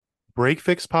Break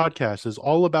Fix Podcast is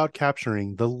all about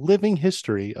capturing the living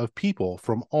history of people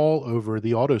from all over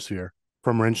the autosphere,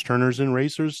 from wrench turners and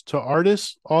racers to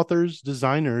artists, authors,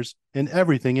 designers, and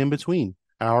everything in between.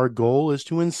 Our goal is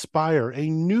to inspire a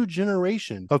new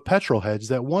generation of petrol heads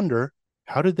that wonder,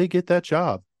 how did they get that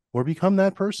job or become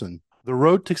that person? The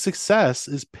road to success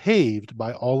is paved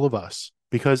by all of us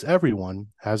because everyone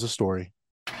has a story.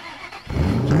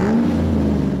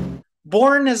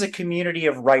 Born as a community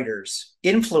of writers,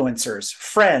 influencers,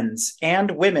 friends,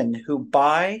 and women who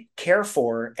buy, care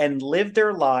for, and live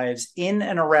their lives in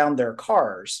and around their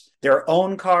cars, their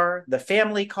own car, the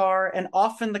family car, and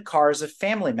often the cars of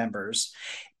family members,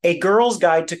 A Girl's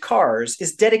Guide to Cars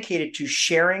is dedicated to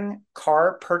sharing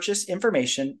car purchase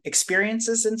information,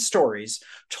 experiences, and stories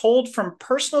told from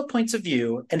personal points of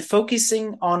view and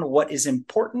focusing on what is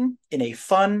important in a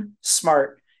fun,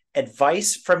 smart,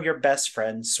 advice from your best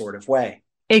friend sort of way.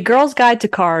 A Girl's Guide to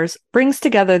Cars brings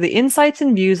together the insights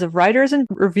and views of writers and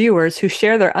reviewers who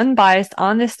share their unbiased,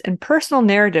 honest, and personal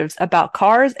narratives about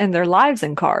cars and their lives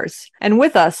in cars. And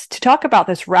with us to talk about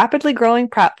this rapidly growing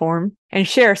platform and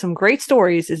share some great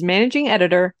stories is managing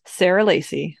editor Sarah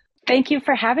Lacey. Thank you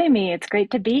for having me. It's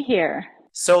great to be here.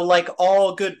 So, like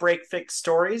all good break fix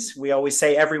stories, we always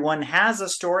say everyone has a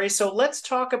story. So, let's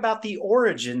talk about the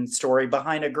origin story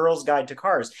behind A Girl's Guide to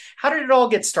Cars. How did it all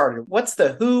get started? What's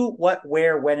the who, what,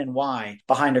 where, when, and why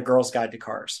behind A Girl's Guide to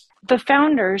Cars? The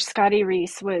founder, Scotty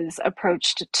Reese, was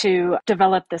approached to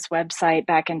develop this website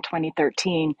back in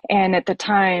 2013. And at the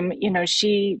time,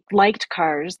 she liked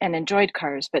cars and enjoyed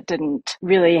cars, but didn't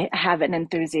really have an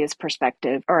enthusiast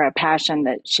perspective or a passion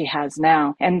that she has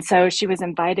now. And so she was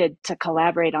invited to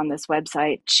collaborate on this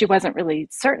website. She wasn't really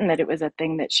certain that it was a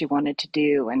thing that she wanted to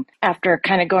do. And after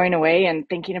kind of going away and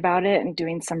thinking about it and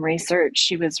doing some research,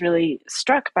 she was really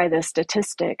struck by the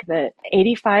statistic that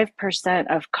 85%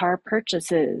 of car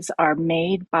purchases are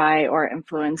made by or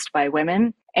influenced by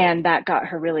women. And that got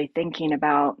her really thinking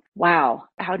about, wow,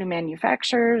 how do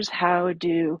manufacturers, how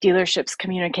do dealerships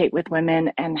communicate with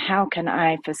women, and how can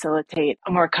I facilitate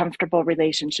a more comfortable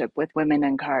relationship with women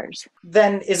and cars?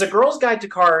 Then is A Girl's Guide to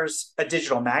Cars a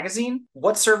digital magazine?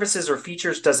 What services or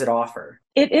features does it offer?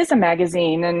 It is a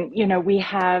magazine, and we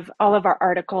have all of our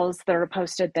articles that are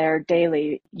posted there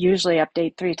daily, usually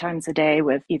update 3 times a day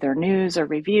with either news or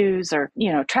reviews or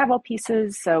travel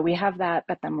pieces. So we have that,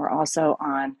 but then we're also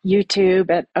on YouTube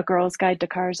at A Girl's Guide to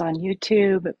Cars on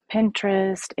YouTube,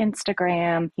 Pinterest,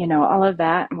 Instagram, all of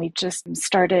that. And we just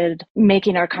started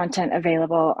making our content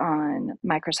available on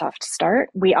Microsoft Start.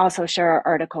 We also share our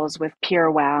articles with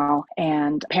PureWow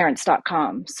and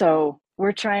Parents.com. So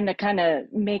we're trying to kind of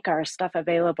make our stuff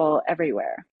available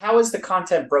everywhere. How is the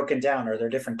content broken down? Are there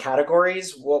different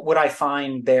categories? What would I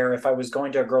find there if I was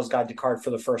going to A Girl's Guide to Cars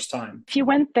for the first time? If you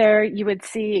went there, you would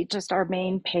see just our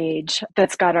main page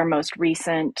that's got our most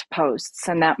recent posts,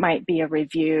 and that might be a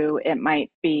review. It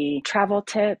might be travel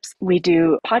tips. We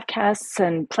do podcasts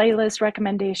and playlist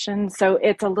recommendations. So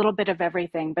it's a little bit of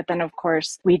everything. But then, of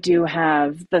course, we do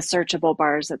have the searchable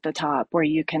bars at the top where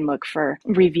you can look for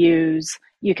reviews.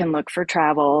 You can look for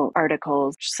travel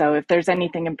articles. So if there's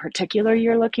anything in particular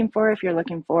you're looking for, if you're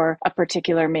looking for a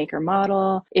particular make or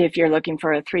model, if you're looking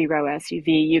for a 3-row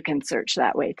SUV, you can search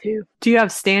that way too. Do you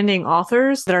have standing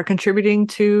authors that are contributing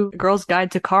to Girls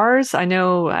Guide to Cars? I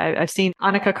know I've seen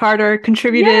Annika Carter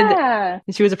contributed. Yeah.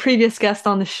 She was a previous guest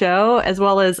on the show, as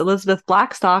well as Elizabeth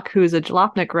Blackstock, who's a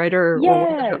Jalopnik writer.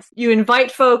 Yes. You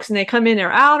invite folks and they come in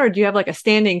or out, or do you have like a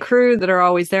standing crew that are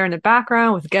always there in the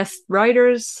background with guest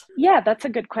writers? Yeah, that's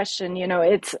a good question.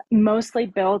 It's mostly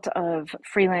built of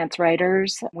freelance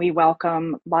writers. We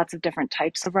welcome lots of different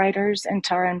types of writers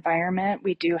into our environment.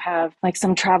 We do have like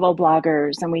some travel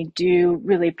bloggers, and we do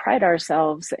really pride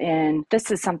ourselves in this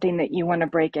is something that you want to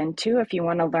break into. If you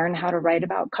want to learn how to write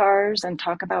about cars and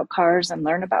talk about cars and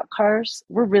learn about cars,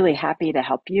 we're really happy to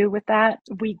help you with that.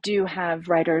 We do have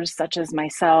writers such as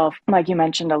myself, like you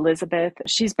mentioned, Elizabeth.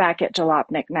 She's back at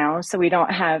Jalopnik now, so we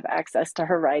don't have access to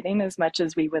her writing as much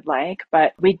as we would like,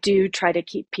 but we do try to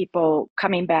keep people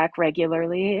coming back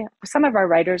regularly. Some of our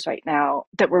writers right now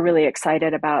that we're really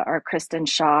excited about are Kristen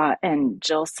Shaw and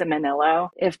Jill Simonillo.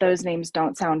 If those names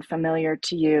don't sound familiar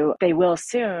to you, they will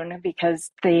soon,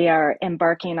 because they are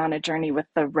embarking on a journey with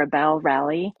the Rebelle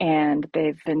Rally, and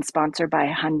they've been sponsored by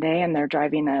Hyundai, and they're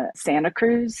driving a Santa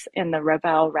Cruz in the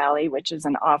Rebelle Rally, which is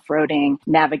an off-roading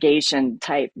navigation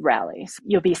type rally. So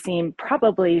you'll be seeing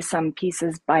probably some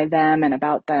pieces by them and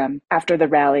about them after the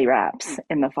rally wraps. race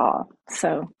in the fall.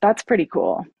 So that's pretty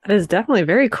cool. That is definitely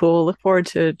very cool. Look forward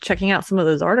to checking out some of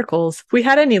those articles. If we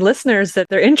had any listeners that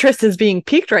their interest is being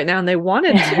piqued right now and they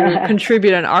wanted to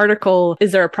contribute an article,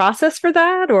 is there a process for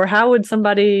that, or how would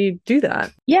somebody do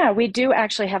that? Yeah, we do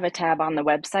actually have a tab on the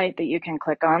website that you can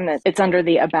click on. That it's under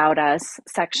the About Us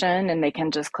section, and they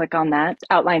can just click on that.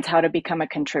 Outlines how to become a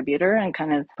contributor and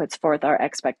kind of puts forth our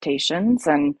expectations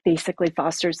and basically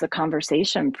fosters the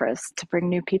conversation for us to bring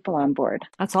new people on board.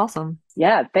 That's awesome.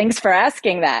 Yeah, thanks for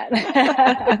asking that.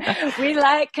 We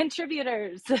like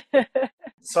contributors.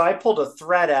 So I pulled a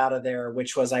thread out of there,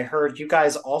 which was, I heard you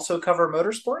guys also cover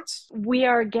motorsports? We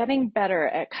are getting better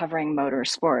at covering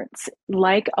motorsports.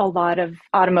 Like a lot of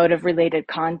automotive related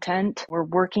content, we're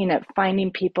working at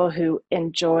finding people who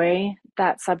enjoy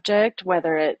that subject,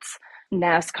 whether it's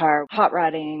NASCAR, hot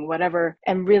rodding, whatever,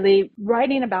 and really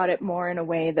writing about it more in a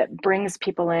way that brings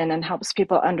people in and helps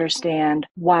people understand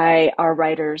why our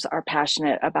writers are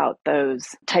passionate about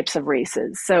those types of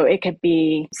races. So it could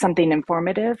be something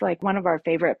informative. Like one of our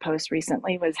favorite posts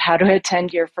recently was how to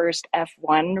attend your first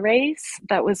F1 race.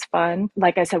 That was fun.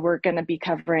 Like I said, we're going to be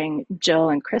covering Jill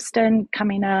and Kristen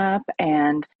coming up,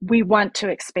 and we want to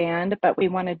expand, but we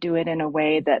want to do it in a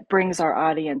way that brings our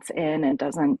audience in and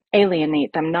doesn't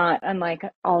alienate them, not unlike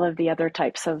all of the other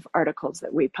types of articles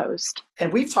that we post.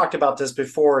 And we've talked about this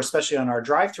before, especially on our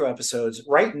drive-through episodes.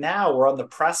 Right now, we're on the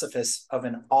precipice of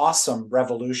an awesome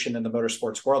revolution in the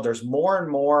motorsports world. There's more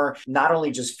and more, not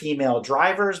only just female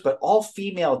drivers, but all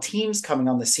female teams coming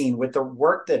on the scene with the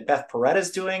work that Beth Peretta is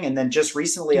doing. And then just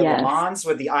recently at Le Mans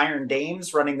with the Iron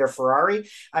Dames running their Ferrari.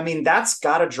 I mean, that's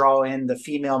got to draw in the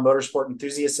female motorsport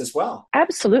enthusiasts as well.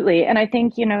 Absolutely. And I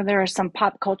think, there are some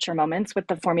pop culture moments with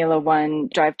the Formula One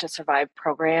Drive to Survive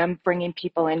program, bringing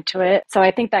people into it. So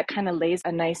I think that kind of lays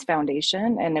a nice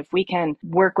foundation. And if we can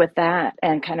work with that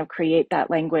and kind of create that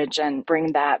language and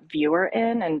bring that viewer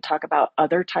in and talk about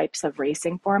other types of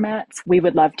racing formats, we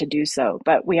would love to do so.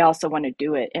 But we also want to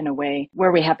do it in a way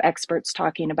where we have experts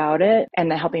talking about it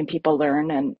and helping people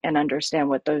learn and understand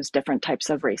what those different types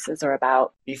of races are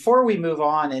about. Before we move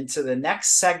on into the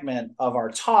next segment of our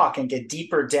talk and get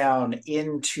deeper down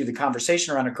into the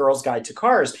conversation around A Girl's Guide to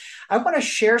Cars, I want to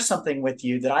share something with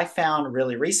you that I found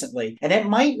really recently. And it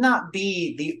might not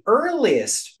be the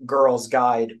earliest girl's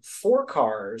guide for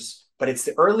cars, but it's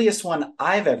the earliest one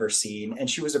I've ever seen. And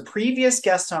she was a previous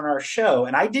guest on our show.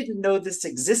 And I didn't know this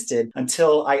existed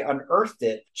until I unearthed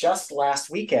it just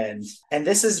last weekend. And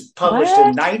this is published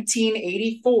in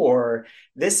 1984.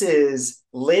 This is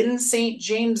Lynn St.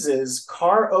 James's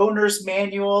Car Owner's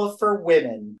Manual for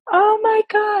Women. Oh my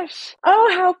gosh.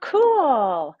 Oh, how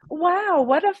cool. Wow,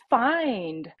 what a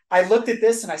find. I looked at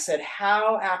this and I said,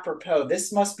 how apropos.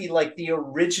 This must be like the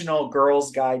original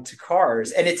Girl's Guide to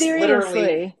Cars. And it's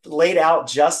literally laid out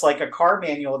just like a car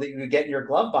manual that you would get in your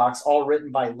glove box, all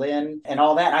written by Lynn and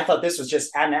all that. And I thought this was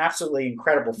just an absolutely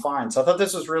incredible find. So I thought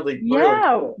this was really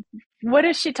cool. What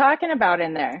is she talking about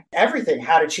in there? Everything.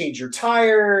 How to change your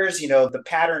tires, the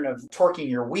pattern of torquing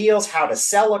your wheels, how to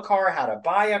sell a car, how to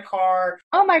buy a car.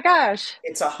 Oh my gosh.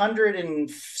 It's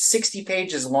 160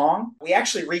 pages long. We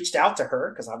actually reached out to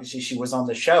her because obviously she was on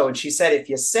the show. And she said, if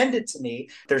you send it to me,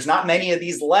 there's not many of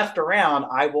these left around.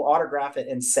 I will autograph it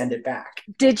and send it back.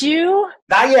 Did you?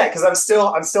 Not yet, because I'm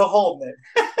still holding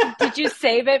it. Did you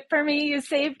save it for me? You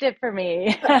saved it for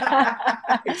me.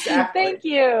 Exactly. Thank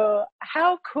you.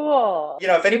 How cool.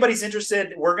 If anybody's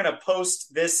interested, we're going to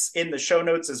post this in the show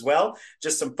notes as well.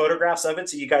 Just some photographs of it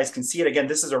so you guys can see it. Again,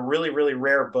 this is a really, really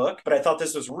rare book, but I thought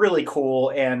this was really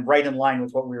cool and right in line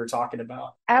with what we were talking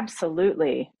about.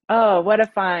 Absolutely. Oh, what a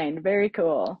find. Very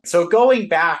cool. So going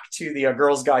back to the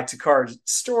Girl's Guide to Cars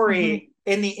story,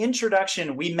 in the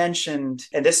introduction, we mentioned,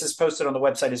 and this is posted on the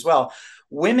website as well,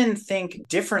 women think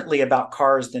differently about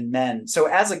cars than men. So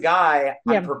as a guy,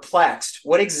 I'm perplexed.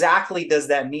 What exactly does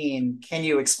that mean? Can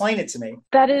you explain it to me?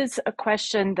 That is a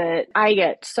question that I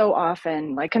get so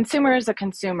often. Like, consumer is a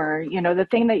consumer. The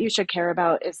thing that you should care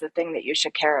about is the thing that you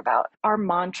should care about. Our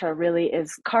mantra really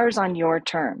is cars on your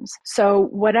terms. So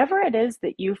whatever it is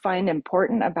that you find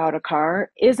important about a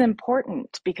car is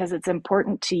important because it's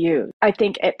important to you. I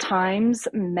think at times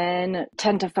men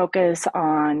tend to focus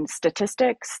on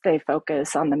statistics. They focus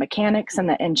on the mechanics and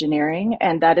the engineering,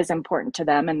 and that is important to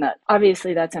them. And that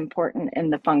obviously that's important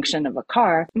in the function of a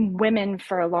car. Women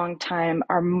for a long time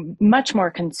are much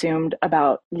more consumed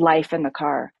about life in the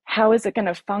car. how is it going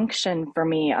to function for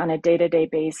me on a day-to-day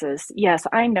basis? Yes,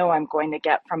 I know I'm going to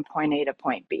get from point A to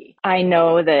point B. I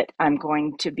know that I'm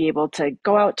going to be able to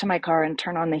go out to my car and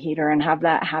turn on the heater and have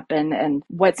that happen. And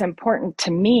what's important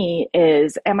to me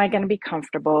is, am I going to be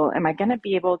comfortable? Am I going to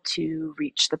be able to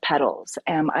reach the pedals?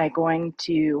 Am I going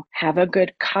to have a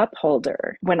good cup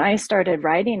holder? When I started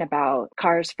writing about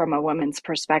cars from a woman's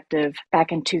perspective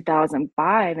back in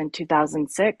 2005 and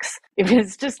 2006, it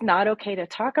was just not okay to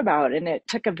talk about. And it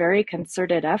took a very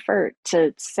concerted effort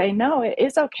to say, no, it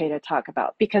is okay to talk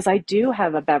about, because I do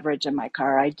have a beverage in my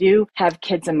car. I do have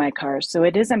kids in my car. So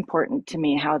it is important to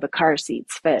me how the car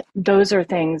seats fit. Those are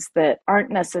things that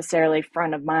aren't necessarily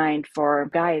front of mind for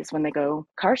guys when they go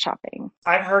car shopping.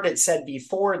 I've heard it said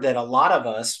before that a lot of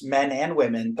us, men and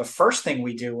women, the first thing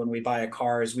we do when we buy a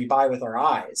car is we buy with our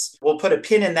eyes. We'll put a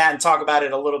pin in that and talk about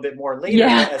it a little bit more later.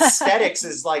 Yeah. But aesthetics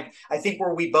is like, I think,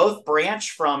 where we both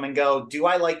branch from and go, do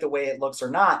I like the way it looks or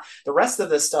not? The rest of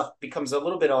this stuff becomes a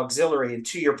little bit auxiliary. And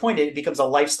to your point, it becomes a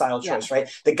lifestyle choice, right?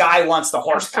 The guy wants the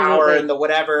horsepower Absolutely. and the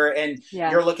whatever, and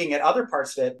you're looking at other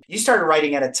parts of it. You started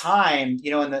writing at a time,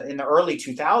 in the early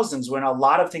 2000s when a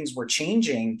lot of things were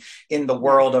changing in the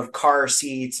world of car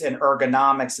seats and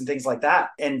ergonomics and things like that.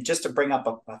 And just to bring up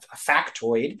a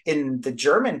factoid, in the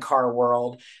German car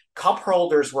world, cup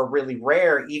holders were really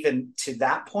rare even to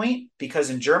that point, because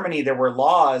in Germany there were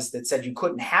laws that said you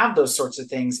couldn't have those sorts of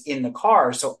things in the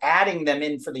car. So adding them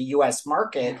in for the US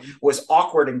market was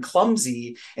awkward and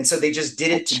clumsy. And so they just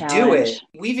did it to do it.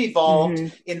 We've evolved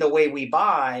in the way we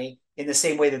buy, in the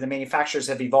same way that the manufacturers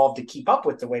have evolved to keep up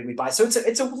with the way we buy. So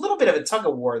it's a little bit of a tug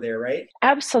of war there, right?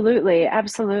 Absolutely.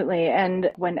 Absolutely. And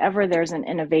whenever there's an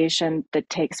innovation that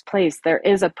takes place, there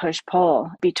is a push-pull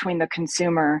between the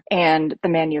consumer and the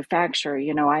manufacturer.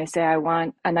 I say, I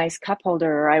want a nice cup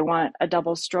holder, or I want a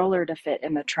double stroller to fit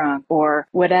in the trunk, or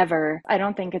whatever. I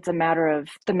don't think it's a matter of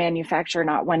the manufacturer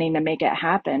not wanting to make it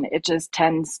happen. It just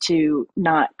tends to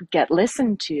not get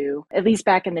listened to. At least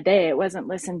back in the day, it wasn't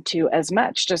listened to as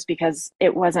much, just because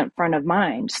it wasn't front of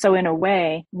mind. So in a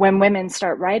way, when women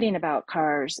start writing about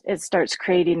cars, it starts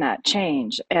creating that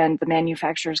change. And the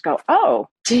manufacturers go, oh,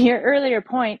 to your earlier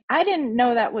point, I didn't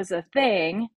know that was a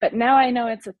thing, but now I know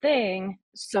it's a thing.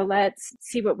 So let's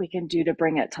see what we can do to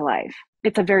bring it to life.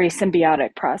 It's a very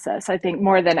symbiotic process, I think,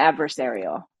 more than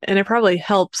adversarial. And it probably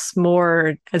helps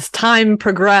more as time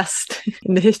progressed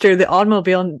in the history of the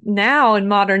automobile. Now in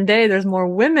modern day, there's more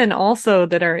women also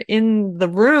that are in the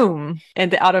room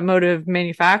and the automotive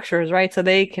manufacturers, right? So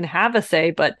they can have a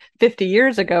say. But 50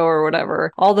 years ago or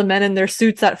whatever, all the men in their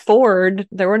suits at Ford,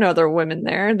 there were no other women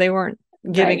there. They weren't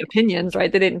giving opinions,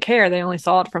 right? They didn't care. They only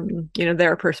saw it from,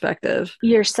 their perspective.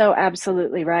 You're so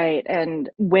absolutely right. And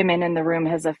women in the room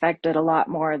has affected a lot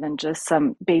more than just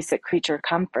some basic creature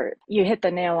comfort. You hit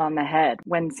the nail on the head.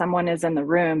 When someone is in the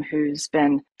room who's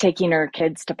been taking her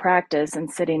kids to practice and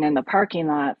sitting in the parking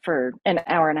lot for an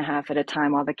hour and a half at a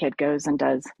time while the kid goes and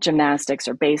does gymnastics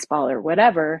or baseball or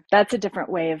whatever, that's a different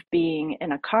way of being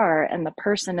in a car. And the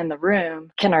person in the room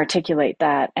can articulate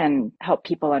that and help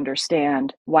people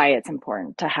understand why it's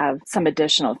important to have some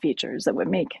additional features that would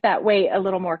make that way a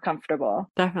little more comfortable.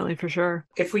 Definitely, for sure.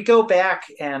 If we go back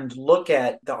and look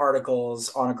at the articles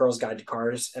on A Girl's Guide to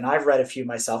Cars, and I've read a few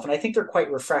myself, and I think they're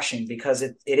quite refreshing because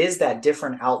it is that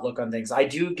different outlook on things. I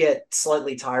do get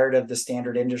slightly tired of the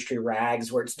standard industry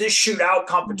rags where it's this shootout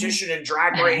competition and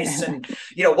drag race and,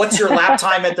 what's your lap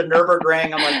time at the Nürburgring?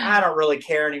 I'm like, I don't really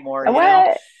care anymore.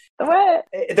 What?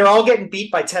 They're all getting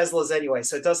beat by Teslas anyway,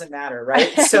 so it doesn't matter,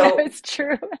 right? So it's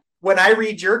true. When I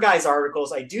read your guys'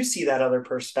 articles, I do see that other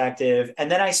perspective.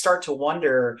 And then I start to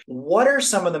wonder, what are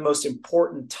some of the most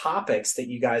important topics that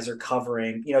you guys are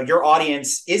covering? Your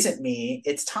audience isn't me,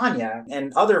 it's Tanya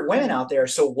and other women out there.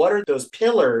 So what are those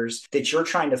pillars that you're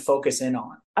trying to focus in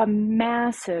on? A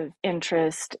massive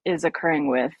interest is occurring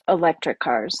with electric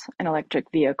cars and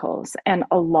electric vehicles. And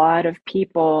a lot of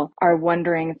people are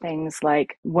wondering things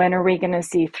like, when are we going to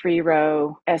see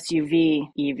 3-row SUV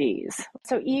EVs?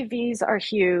 So EVs are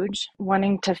huge.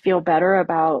 Wanting to feel better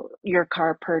about your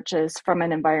car purchase from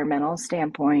an environmental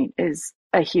standpoint is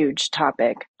a huge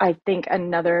topic. I think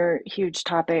another huge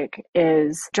topic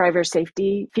is driver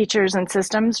safety features and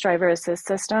systems, driver assist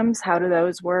systems. How do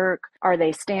those work? Are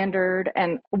they standard?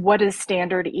 And what does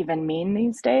standard even mean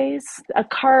these days? A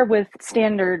car with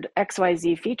standard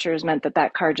XYZ features meant that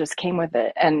that car just came with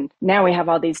it. And now we have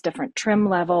all these different trim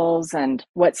levels, and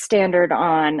what's standard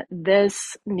on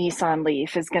this Nissan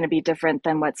Leaf is going to be different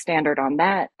than what's standard on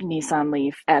that Nissan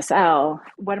Leaf SL.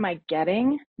 What am I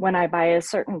getting when I buy a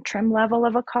certain trim level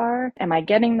of a car? Am I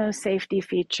getting those safety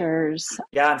features?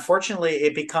 Yeah, unfortunately,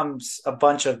 it becomes a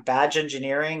bunch of badge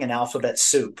engineering and alphabet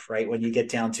soup, right? When you get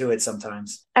down to it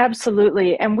sometimes.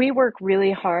 Absolutely. And we work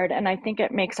really hard, and I think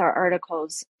it makes our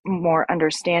articles more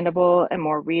understandable and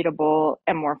more readable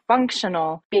and more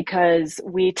functional because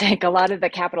we take a lot of the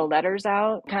capital letters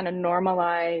out, kind of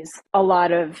normalize a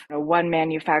lot of, one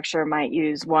manufacturer might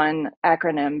use one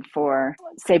acronym for,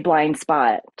 say, blind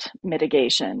spot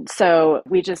mitigation. So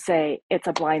we just say it's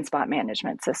a blind spot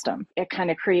management system. It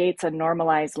kind of creates a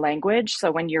normalized language.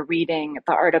 So when you're reading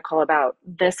the article about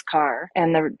this car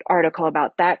and the article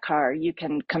about that car, you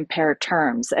can compare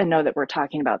terms and know that we're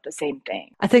talking about the same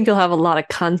thing. I think you'll have a lot of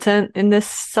content in this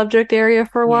subject area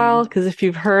for a while, because if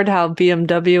you've heard how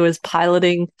BMW is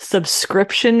piloting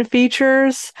subscription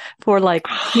features for like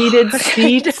heated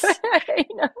seats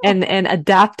and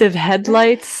adaptive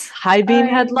headlights, high beam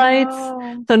headlights.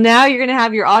 So now you're going to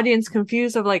have your audience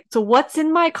confused of like, so what's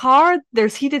in my car?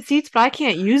 There's heated seats, but I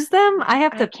can't use them. I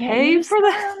have to pay for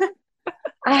them.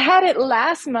 I had it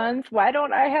last month. Why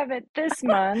don't I have it this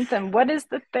month? And what is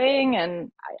the thing?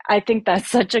 And I think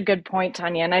that's such a good point,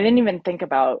 Tanya. And I didn't even think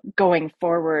about going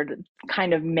forward,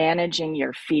 kind of managing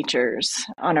your features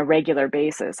on a regular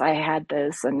basis. I had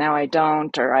this and now I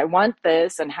don't, or I want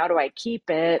this and how do I keep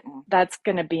it? And that's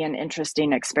going to be an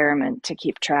interesting experiment to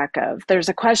keep track of. There's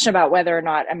a question about whether or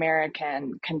not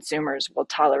American consumers will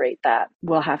tolerate that.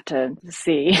 We'll have to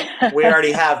see. We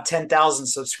already have 10,000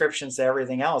 subscriptions to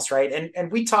everything else, right?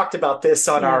 And we talked about this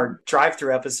on our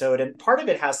drive-through episode, and part of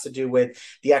it has to do with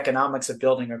the economics of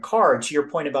building a car. And to your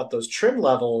point about those trim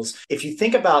levels, if you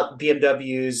think about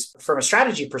BMWs from a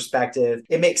strategy perspective,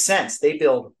 it makes sense. They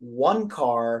build one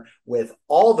car with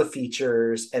all the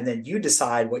features, and then you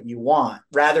decide what you want,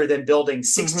 rather than building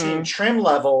 16 trim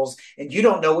levels and you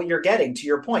don't know what you're getting, to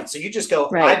your point. So you just go,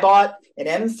 I bought an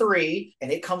M3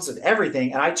 and it comes with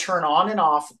everything, and I turn on and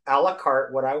off a la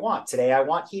carte what I want. Today I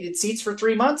want heated seats for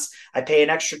 3 months. I pay an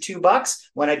extra $2.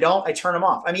 When I don't, I turn them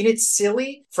off. I mean, it's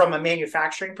silly from a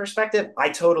manufacturing perspective. I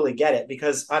totally get it,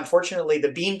 because unfortunately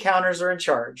the bean counters are in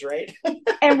charge, right?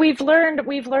 And we've learned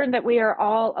that we are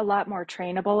all a lot more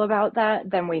trainable about that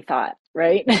than we thought,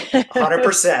 right?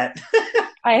 100%.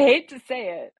 I hate to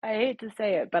say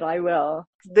it, but I will.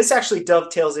 This actually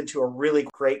dovetails into a really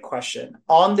great question.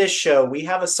 On this show, we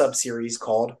have a sub-series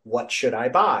called What Should I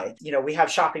Buy? We have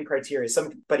shopping criteria.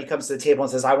 Somebody comes to the table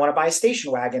and says, I want to buy a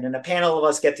station wagon. And a panel of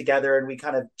us get together and we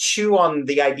kind of chew on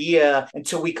the idea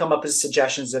until we come up with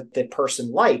suggestions that the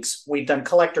person likes. We've done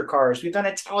collector cars. We've done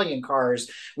Italian cars.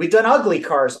 We've done ugly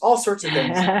cars, all sorts of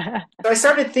things. So I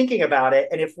started thinking about it.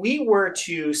 And if we were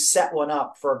to set one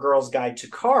up for a Girl's Guide to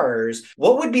Cars,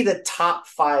 what would be the top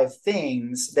 5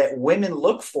 things that women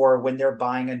look for when they're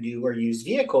buying a new or used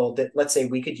vehicle that, let's say,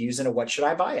 we could use in a What Should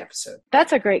I Buy episode?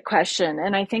 That's a great question.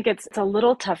 And I think it's a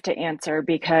little tough to answer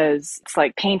because it's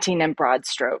like painting in broad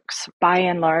strokes. By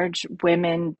and large,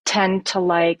 women tend to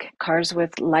like cars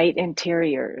with light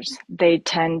interiors. They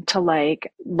tend to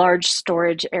like large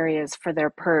storage areas for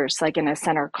their purse, like in a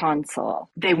center console.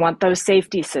 They want those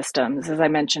safety systems, as I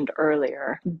mentioned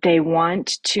earlier. They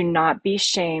want to not be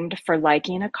shamed for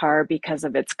liking a car because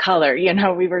of its color.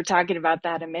 We were talking about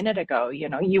that a minute ago.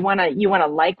 You want to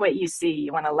like what you see.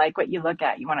 You want to like what you look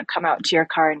at. You want to come out to your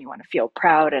car and you want to feel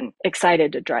proud and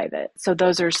excited to drive it. So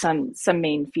those are some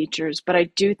main features. But I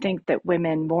do think that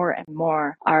women more and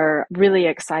more are really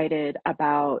excited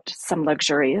about some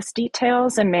luxurious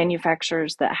details, and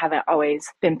manufacturers that haven't always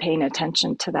been paying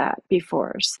attention to that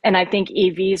before. And I think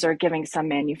EVs are giving some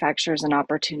manufacturers an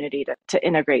opportunity to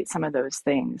integrate some of those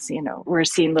things. We're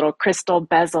seeing little crystal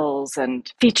bezels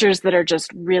and features that are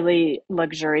just really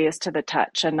luxurious to the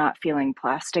touch and not feeling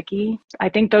plasticky. I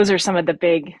think those are some of the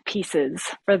big pieces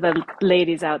for the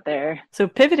ladies out there. So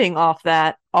pivoting off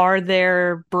that, are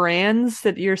there brands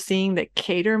that you're seeing that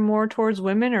cater more towards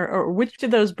women, or which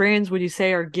of those brands would you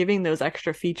say are giving those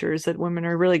extra features that women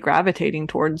are really gravitating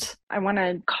towards? I want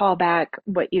to call back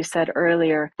what you said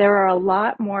earlier. There are a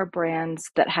lot more brands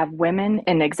that have women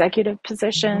in executive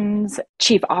positions,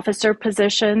 chief officer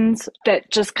positions,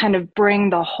 that just kind of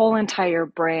bring the whole entire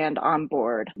brand on on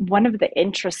board. One of the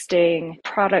interesting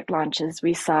product launches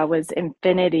we saw was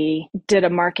Infiniti did a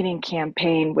marketing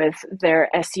campaign with their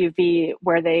SUV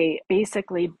where they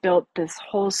basically built this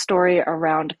whole story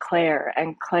around Claire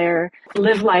and Claire,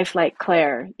 live life like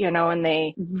Claire, and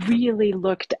they really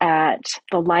looked at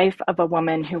the life of a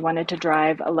woman who wanted to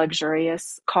drive a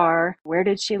luxurious car. Where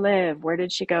did she live? Where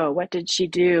did she go? What did she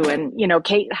do? And,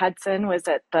 Kate Hudson was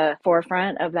at the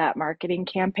forefront of that marketing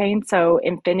campaign. So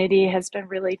Infiniti has been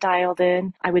really dialed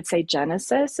in. I would say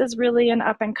Genesis is really an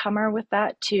up and comer with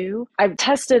that too. I've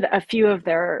tested a few of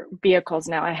their vehicles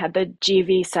now. I had the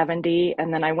GV70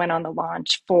 and then I went on the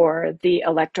launch for the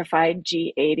electrified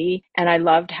G80, and I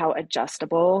loved how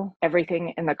adjustable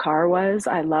everything in the car was.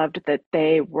 I loved that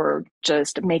they were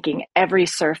just making every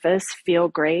surface feel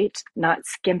great, not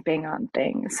skimping on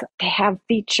things. They have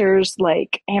features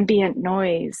like ambient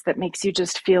noise that makes you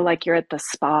just feel like you're at the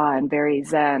spa and very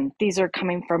zen. These are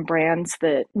coming from brands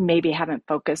that maybe haven't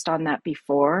focused on that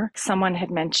before. Someone had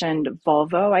mentioned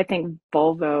Volvo. I think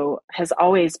Volvo has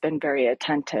always been very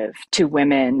attentive to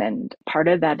women, and part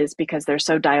of that is because they're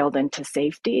so dialed into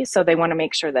safety. So they want to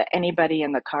make sure that anybody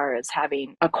in the car is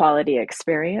having a quality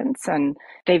experience, and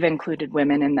they've included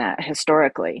women in that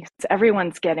historically. So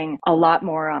everyone's getting a lot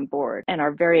more on board and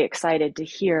are very excited to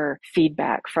hear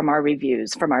feedback from our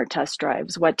reviews, from our test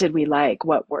drives. What did we like?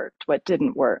 What worked? What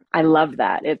didn't work? I love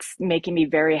that. It's making me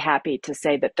very happy to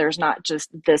say that there's not just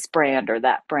this brand or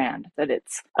that brand, that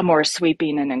it's a more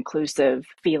sweeping and inclusive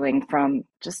feeling from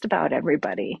just about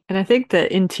everybody. And I think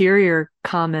the interior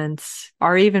comments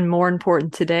are even more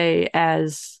important today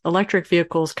as electric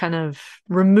vehicles kind of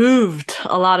removed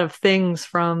a lot of things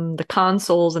from the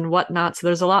consoles and whatnot. So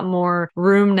there's a lot more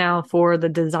room now for the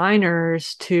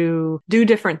designers to do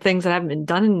different things that haven't been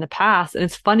done in the past. And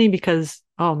it's funny because,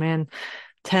 oh man,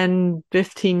 10,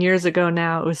 15 years ago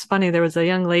now, it was funny. There was a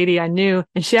young lady I knew,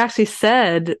 and she actually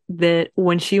said that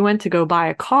when she went to go buy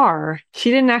a car,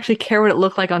 she didn't actually care what it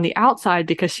looked like on the outside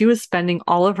because she was spending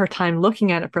all of her time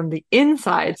looking at it from the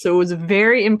inside. So it was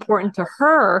very important to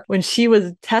her when she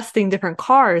was testing different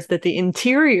cars that the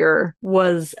interior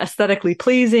was aesthetically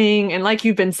pleasing. And like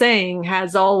you've been saying,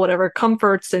 has all whatever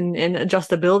comforts and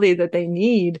adjustability that they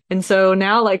need. And so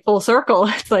now, like full circle,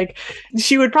 it's like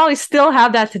she would probably still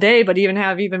have that today, but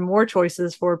have even more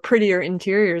choices for prettier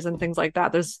interiors and things like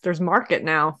that. There's market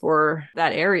now for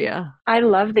that area. I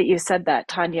love that you said that,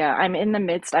 Tanya.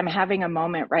 I'm having a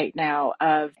moment right now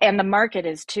and the market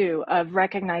is too, of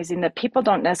recognizing that people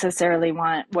don't necessarily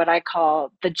want what I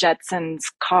call the Jetsons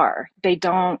car. They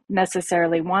don't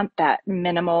necessarily want that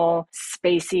minimal,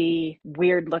 spacey,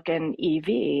 weird looking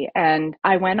EV. And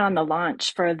I went on the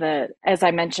launch for as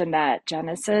I mentioned, that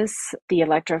Genesis, the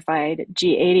electrified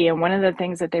G80. And one of the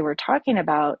things that they were talking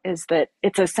about is that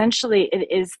it is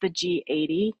the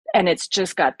G80 and it's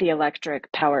just got the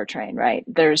electric powertrain, right?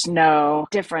 There's no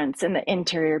difference in the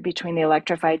interior between the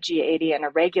electrified G80 and a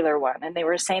regular one. And they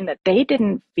were saying that they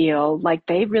didn't feel like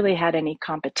they really had any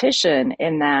competition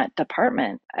in that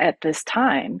department at this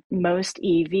time. Most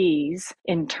EVs,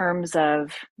 in terms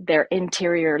of their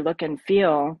interior look and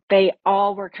feel, they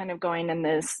all were kind of going in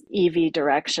this EV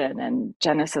direction. And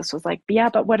Genesis was like, yeah,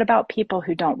 but what about people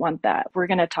who don't want that? We're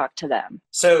going to talk to them.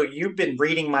 So you've been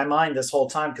reading my mind this whole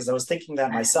time because I was thinking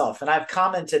that myself. And I've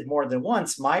commented more than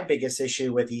once, my biggest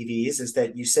issue with EVs is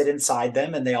that you sit inside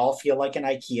them and they all feel like an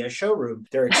IKEA showroom.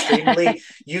 They're extremely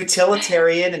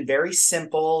utilitarian and very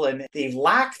simple, and they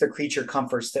lack the creature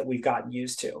comforts that we've gotten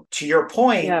used to. To your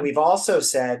point, We've also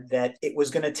said that it was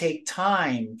going to take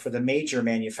time for the major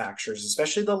manufacturers,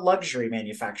 especially the luxury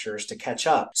manufacturers, to catch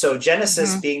up. So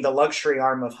Genesis being the luxury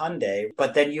arm of Hyundai,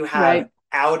 but then you have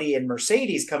Audi and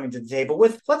Mercedes coming to the table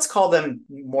with, let's call them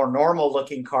more normal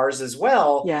looking cars as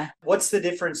well. Yeah. What's the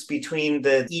difference between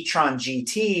the e-tron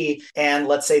GT and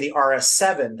let's say the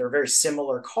RS7? They're very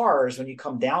similar cars when you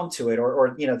come down to it,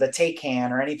 or the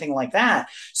Taycan or anything like that.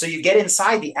 So you get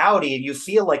inside the Audi and you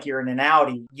feel like you're in an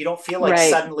Audi. You don't feel like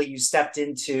suddenly you stepped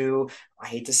into, I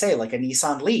hate to say, like a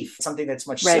Nissan Leaf, something that's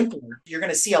much simpler. You're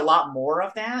going to see a lot more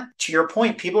of that. To your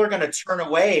point, people are going to turn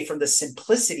away from the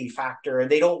simplicity factor, and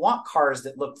they don't want cars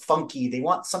that look funky. They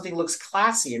want something that looks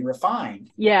classy and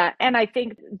refined. Yeah. And I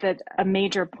think that a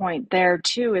major point there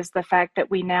too is the fact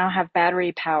that we now have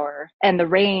battery power and the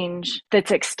range that's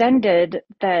extended,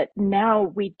 that now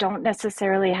we don't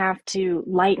necessarily have to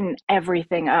lighten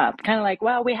everything up. Kind of like,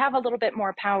 well, we have a little bit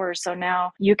more power, so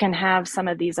now you can have some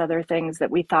of these other things that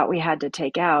we thought we had to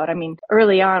take out. I mean,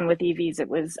 early on with EVs, it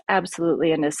was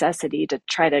absolutely a necessity to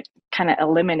try to kind of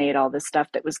eliminate all the stuff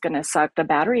that was going to suck the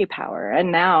battery power.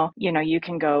 And now, you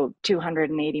can go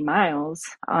 280 miles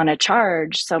on a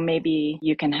charge. So maybe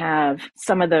you can have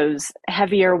some of those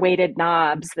heavier weighted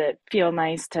knobs that feel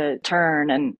nice to turn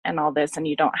and all this, and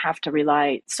you don't have to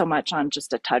rely so much on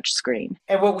just a touch screen.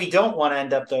 And what we don't want to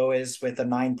end up, though, is with a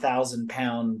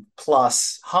 9,000-pound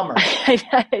plus Hummer.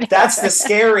 That's the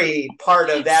scary part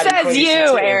of that Says equation, you,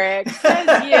 too. Eric.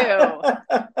 Says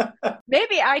you.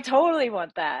 Maybe I totally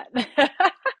want that.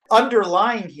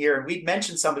 Underlying here, and we've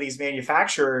mentioned some of these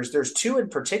manufacturers, there's two in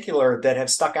particular that have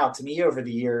stuck out to me over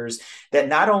the years, that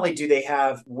not only do they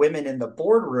have women in the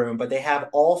boardroom, but they have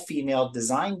all female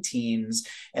design teams,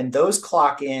 and those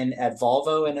clock in at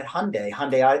Volvo and at Hyundai.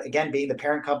 Hyundai, again, being the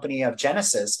parent company of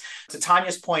Genesis. To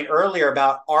Tanya's point earlier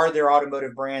about, are there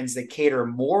automotive brands that cater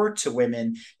more to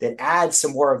women, that add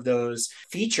some more of those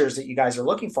features that you guys are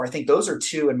looking for? I think those are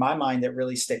two in my mind that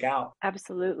really stick out.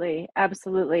 Absolutely.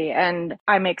 Absolutely. And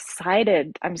I'm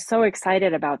excited. I'm so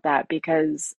excited about that,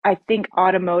 because I think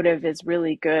automotive is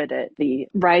really good at the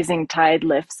rising tide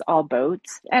lifts all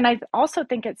boats. And I also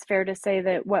think it's fair to say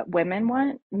that what women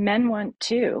want, men want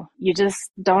too. You just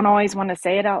don't always want to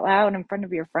say it out loud in front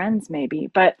of your friends, maybe.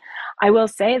 But I will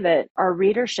say that our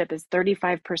readership is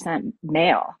 35%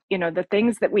 male. The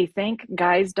things that we think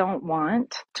guys don't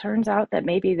want, turns out that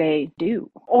maybe they do.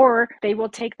 Or they will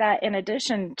take that in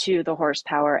addition to the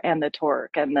horsepower and the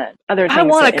torque and the other things. I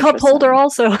want a cup holder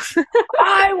also.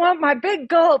 I want my big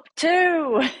gulp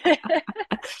too.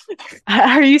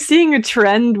 Are you seeing a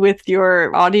trend with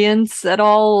your audience at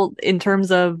all in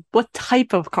terms of what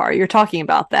type of car you're talking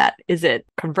about? That is it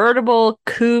convertible,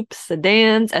 coupes,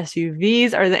 sedans,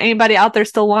 SUVs? Are there anybody out there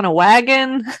still want a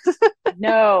wagon?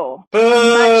 No. Boo!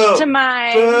 Much to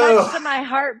my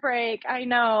heartbreak. I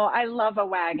know. I love a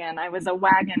wagon. I was a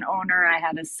wagon owner. I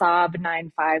had a Saab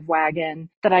 9.5 wagon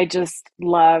that I just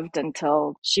loved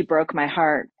until she broke my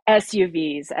heart.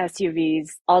 SUVs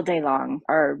all day long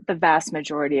are the vast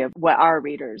majority of what our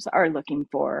readers are looking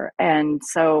for. And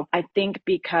so I think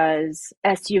because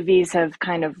SUVs have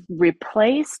kind of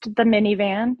replaced the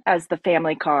minivan as the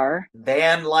family car.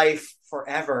 Van life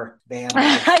forever. Van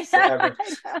life forever.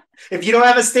 If you don't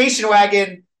have a station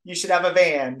wagon, you should have a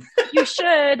van. You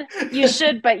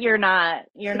should, but you're not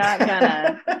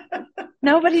gonna.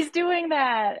 Nobody's doing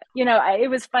that. It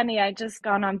was funny. I just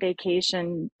gone on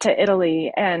vacation to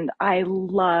Italy, and I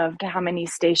loved how many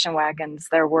station wagons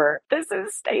there were. This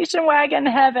is station wagon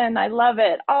heaven. I love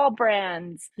it. All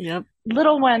brands. Yep.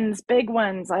 Little ones, big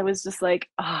ones. I was just like,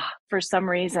 for some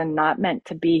reason, not meant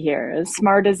to be here. As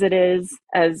smart as it is,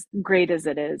 as great as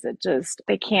it is,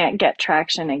 they can't get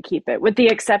traction and keep it, with the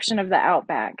exception of the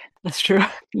Outback. That's true.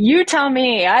 You tell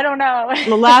me. I don't know.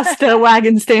 The last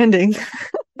wagon standing.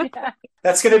 Yeah.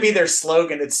 That's going to be their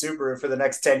slogan at Subaru for the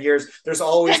next 10 years. There's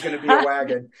always going to be a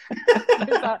wagon.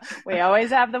 We always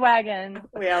have the wagon.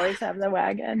 We always have the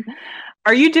wagon.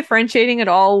 Are you differentiating at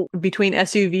all between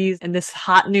SUVs and this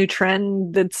hot new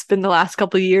trend that's been the last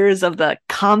couple of years of the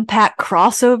compact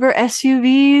crossover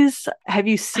SUVs? Have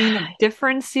you seen a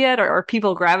difference yet? Or are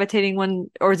people gravitating one,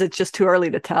 or is it just too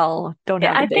early to tell? Don't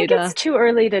have the data. I think it's too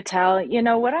early to tell.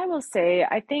 What I will say,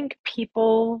 I think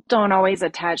people don't always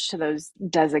attach to those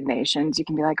designations. You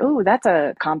can be like, oh, that's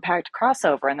a compact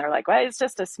crossover. And they're like, well, it's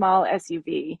just a small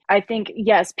SUV. I think,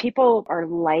 yes, people are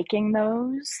liking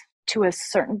those to a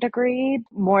certain degree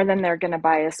more than they're going to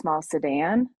buy a small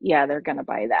sedan. Yeah, they're going to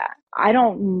buy that. I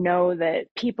don't know that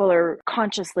people are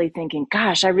consciously thinking,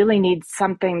 gosh, I really need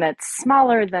something that's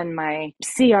smaller than my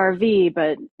CRV,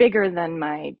 but bigger than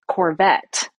my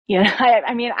Corvette.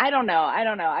 I mean, I don't know.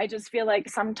 I just feel like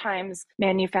sometimes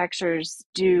manufacturers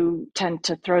do tend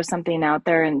to throw something out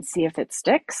there and see if it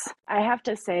sticks. I have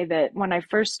to say that when I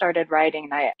first started writing,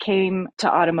 I came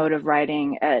to automotive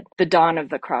writing at the dawn of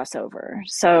the crossover.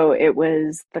 So it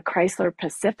was the Chrysler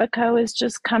Pacifica is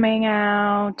just coming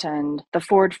out, and the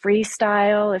Ford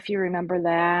Freestyle, if you remember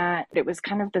that. It was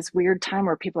kind of this weird time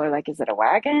where people are like, is it a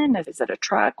wagon? Is it a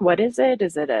truck? What is it?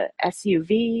 Is it a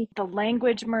SUV? The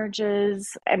language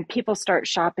merges, and people start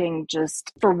shopping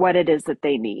just for what it is that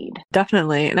they need.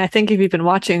 Definitely. And I think if you've been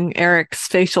watching Eric's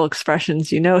facial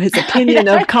expressions, you know his opinion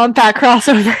of compact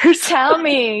crossovers. Tell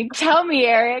me,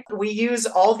 Eric. We use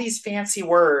all these fancy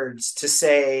words to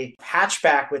say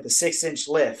hatchback with a 6-inch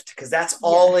lift, because that's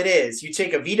all it is. You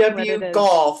take a VW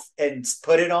Golf and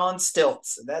put it on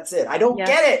stilts. That's it. I don't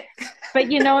get it.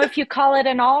 But if you call it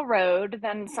an all-road,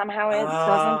 then somehow it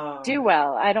doesn't do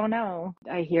well. I don't know.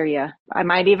 I hear you. I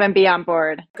might even be on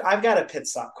board. I've got a pit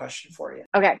stop question for you.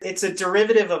 Okay. It's a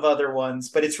derivative of other ones,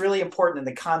 but it's really important in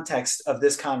the context of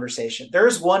this conversation.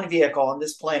 There's one vehicle on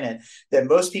this planet that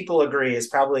most people agree is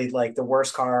probably like the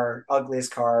worst car,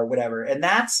 ugliest car, whatever, and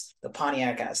that's the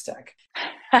Pontiac Aztek.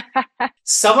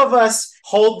 Some of us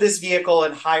hold this vehicle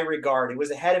in high regard. It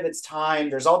was ahead of its time.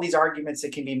 There's all these arguments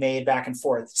that can be made back and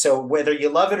forth. So whether you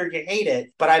love it or you hate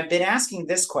it, but I've been asking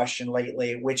this question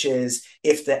lately, which is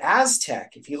if the Aztek,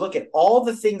 if you look at all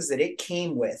the things that it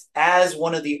came with as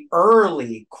one of the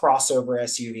early crossover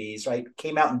SUVs, right,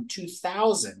 came out in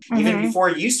 2000, even before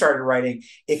you started writing,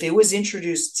 if it was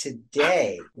introduced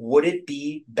today, would it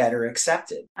be better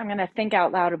accepted? I'm going to think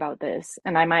out loud about this,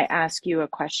 and I might ask you a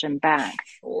question back.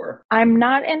 Sure. I'm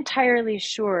not entirely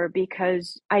sure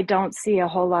because I don't see a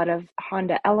whole lot of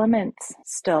Honda Elements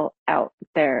still out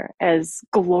there. As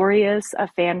glorious a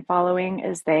fan following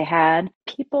as they had,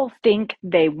 people think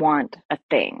they want a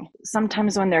thing.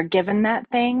 Sometimes when they're given that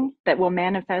thing that will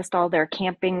manifest all their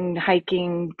camping,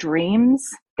 hiking dreams,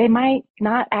 they might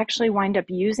not actually wind up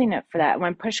using it for that.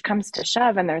 When push comes to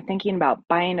shove and they're thinking about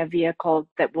buying a vehicle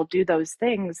that will do those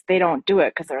things, they don't do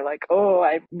it because they're like, oh,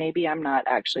 maybe I'm not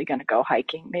actually going to go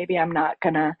hiking. Maybe I'm not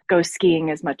going to go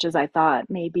skiing as much as I thought.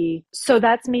 Maybe. So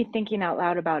that's me thinking out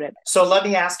loud about it. So let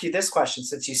me ask you this question,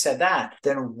 since you said that,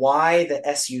 then why the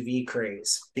SUV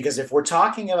craze? Because if we're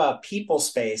talking about people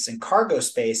space and cargo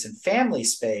space and family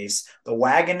space, the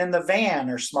wagon and the van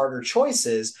are smarter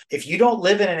choices. If you don't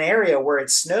live in an area where it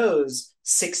snows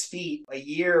 6 feet a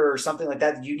year or something like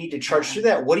that, you need to charge through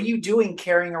that. What are you doing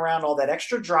carrying around all that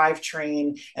extra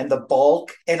drivetrain and the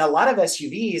bulk? And a lot of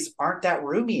SUVs aren't that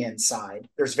roomy inside.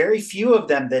 There's very few of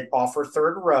them that offer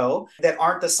third row that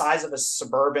aren't the size of a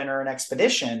Suburban or an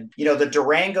Expedition. You know, the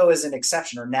Durango is an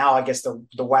exception, or now I guess the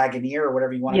Wagoneer or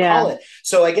whatever you want to call it.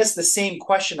 So I guess the same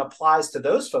question applies to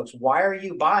those folks. Why are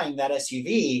you buying that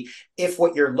SUV if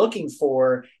what you're looking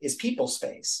for is people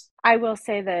space? I will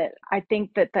say that I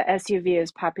think that the SUV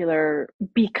is popular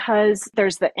because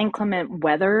there's the inclement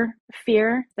weather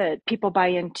fear that people buy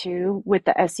into with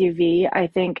the SUV. I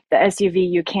think the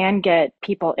SUV, you can get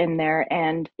people in there,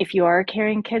 and if you are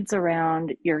carrying kids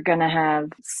around, you're going to have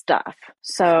stuff.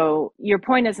 So your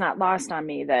point is not lost on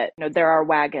me that, you know, there are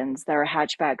wagons, there are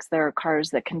hatchbacks, there are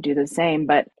cars that can do the same.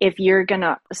 But if you're going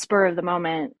to spur of the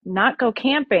moment, not go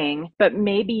camping, but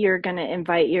maybe you're going to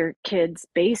invite your kids'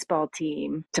 baseball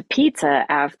team to pizza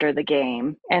after the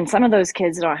game, and some of those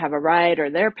kids don't have a ride, or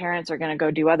their parents are going to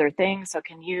go do other things, so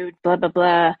can you blah blah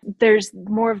blah. There's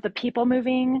more of the people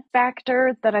moving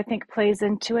factor that I think plays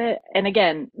into it. And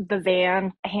again, the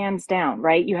van, hands down,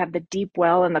 right? You have the deep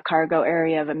well in the cargo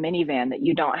area of a minivan that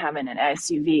you don't have in an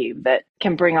SUV that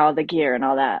can bring all the gear and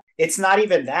all that. It's not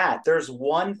even that. There's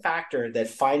one factor that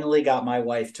finally got my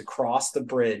wife to cross the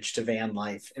bridge to van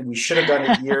life, and we should have done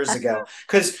it years ago,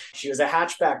 because she was a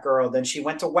hatchback girl, then she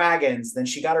went to wagons, then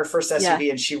she got her first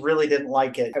SUV and she really didn't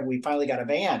like it, and we finally got a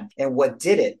van. And what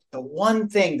did it? The one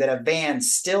thing that a van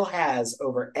still has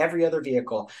over every other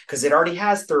vehicle, because it already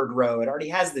has third row, it already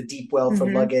has the deep well for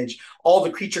luggage, all the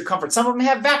creature comfort. Some of them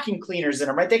have vacuum cleaners in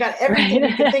them, right? They got everything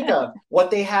you can think of. What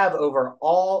they have over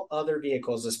all other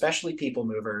vehicles, especially people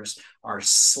movers, are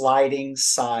sliding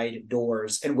side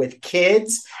doors. And with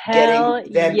kids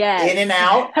getting them in and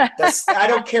out, I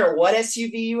don't care what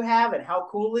SUV you have and how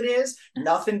cool it is,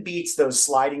 nothing beats those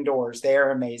sliding doors. They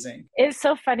are amazing. It's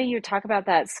so funny you talk about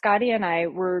that. Scotty and I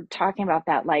were talking about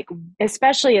that, like,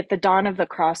 especially at the dawn of the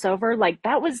crossover, like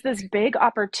that was this big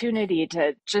opportunity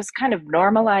to just kind of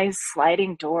normalize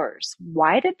sliding doors.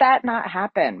 Why did that not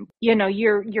happen? You know,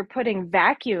 you're putting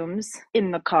vacuums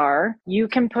in the car. You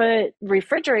can put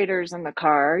refrigerators in the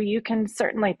car. You can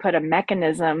certainly put a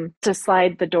mechanism to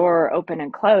slide the door open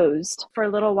and closed. For a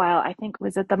little while, I think,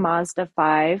 was it the Mazda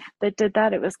 5 that did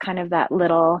that? It was kind of that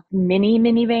little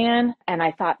minivan. And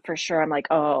I thought for sure, I'm like,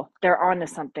 oh, they're onto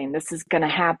something. This is going to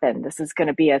happen. This is going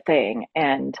to be a thing.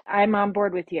 And I'm on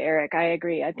board with you, Eric. I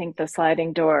agree. I think the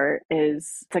sliding door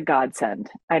is a godsend.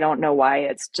 I don't know why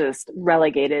it's just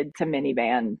relegated to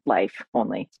minivan life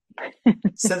only.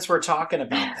 Since we're talking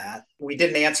about that, we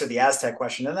didn't answer the Aztek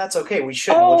question, and that's okay. We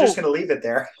shouldn't. We're just going to leave it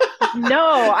there.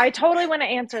 No, I totally want to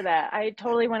answer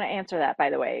that, by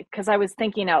the way, because I was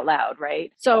thinking out loud,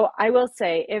 right? So I will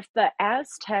say, if the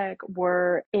Aztek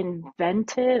were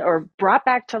invented or brought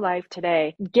back to life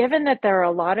today, given that there are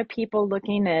a lot of people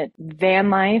looking at van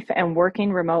life and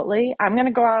working remotely, I'm going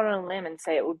to go out on a limb and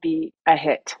say it would be a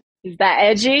hit. Is that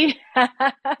edgy?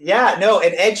 Yeah, no,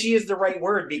 and edgy is the right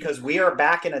word, because we are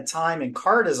back in a time in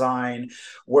car design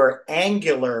where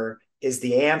angular is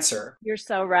the answer. You're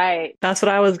so right. That's what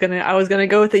I was gonna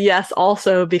go with a yes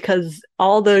also because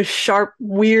all those sharp,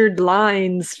 weird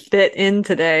lines fit in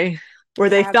today where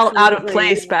they felt out of Absolutely.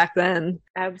 place back then.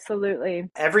 Absolutely.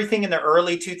 Everything in the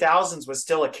early 2000s was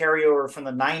still a carryover from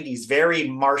the 90s, very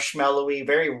marshmallowy,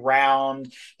 very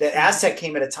round. The Aztec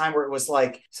came at a time where it was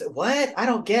like, what? I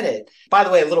don't get it. By the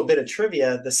way, a little bit of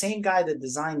trivia, the same guy that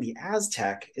designed the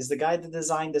Aztec is the guy that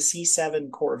designed the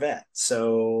C-7 Corvette.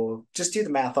 So just do the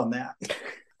math on that.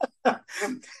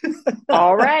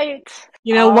 All right.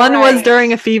 You know, All one was right.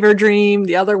 during a fever dream,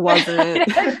 the other wasn't.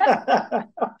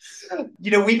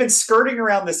 We've been skirting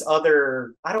around this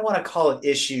other, I don't want to call it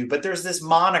issue, but there's this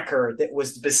moniker that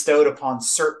was bestowed upon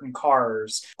certain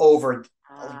cars over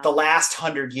the last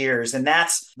 100 years, and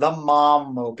that's the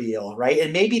mom mobile, right?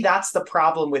 And maybe that's the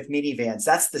problem with minivans.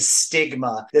 That's the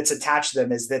stigma that's attached to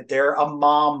them, is that they're a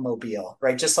mom mobile,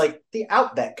 right? Just like the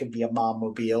Outback could be a mom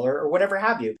mobile or whatever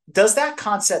have you. Does that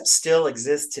concept still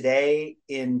exist today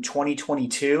in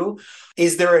 2022?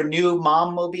 Is there a new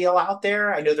mom mobile out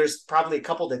there? I know there's probably a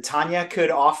couple that Tanya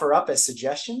could offer up as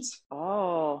suggestions.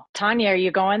 Oh, Tanya, are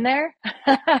you going there?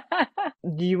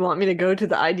 Do you want me to go to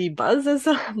the ID Buzz as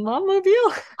a mom mobile?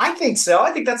 I think so.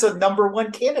 I think that's a number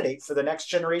one candidate for the next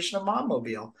generation of mom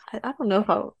mobile. I don't know if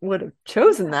I would have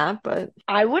chosen that, but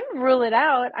I wouldn't rule it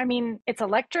out. I mean, it's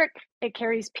electric. It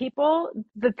carries people.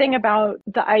 The thing about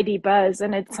the ID Buzz,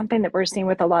 and it's something that we're seeing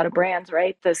with a lot of brands,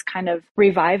 right? This kind of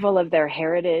revival of their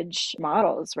heritage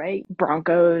models, right?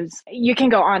 Broncos. You can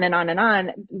go on and on and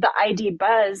on. The ID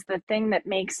Buzz, the thing that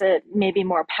makes it maybe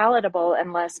more palatable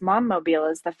and less mom mobile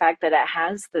is the fact that it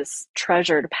has this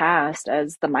treasured past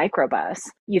as the microbus.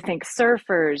 You think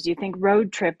surfers, you think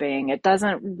road tripping. It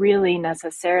doesn't really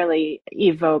necessarily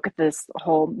evoke this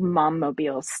whole mom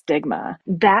mobile stigma.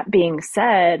 That being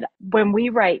said, when we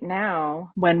write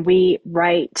now,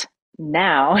 WRITE,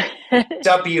 yes.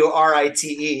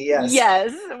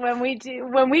 yes, when we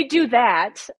do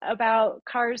that about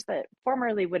cars that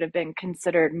formerly would have been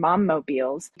considered mom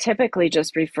mobiles, typically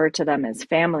just refer to them as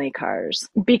family cars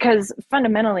because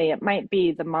fundamentally it might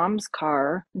be the mom's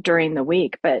car during the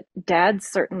week, but dads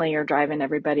certainly are driving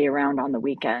everybody around on the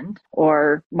weekend,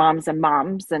 or moms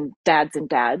and dads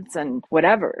and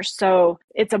whatever. So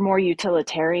it's a more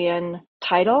utilitarian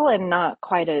title and not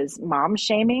quite as mom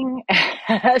shaming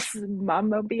as mom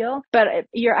mobile. But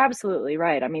you're absolutely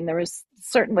right. I mean, there was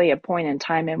certainly a point in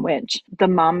time in which the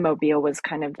mom mobile was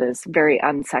kind of this very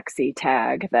unsexy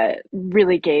tag that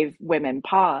really gave women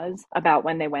pause about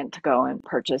when they went to go and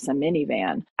purchase a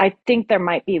minivan. I think there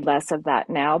might be less of that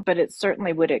now, but it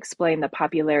certainly would explain the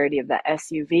popularity of the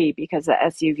SUV because the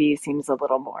SUV seems a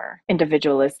little more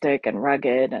individualistic and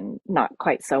rugged and not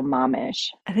quite so momish.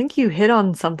 I think you hit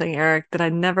on something, Eric, that I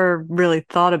never really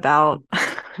thought about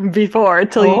before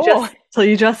until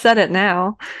you just said it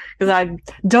now, because I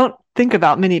don't think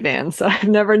about minivans, so I've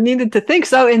never needed to think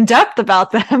so in depth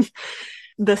about them.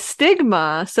 The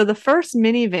stigma. So the first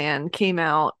minivan came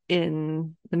out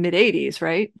in the mid 80s,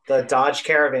 right? The Dodge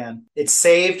Caravan. It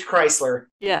saved Chrysler.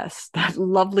 Yes, that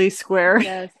lovely square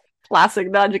Yes.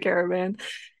 classic Dodge Caravan.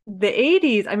 The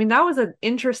 80s, I mean, that was an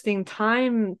interesting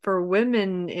time for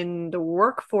women in the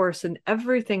workforce and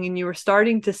everything. And you were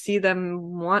starting to see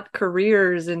them want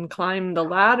careers and climb the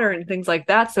ladder and things like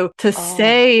that. So to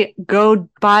say, go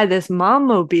buy this mom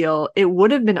mobile, it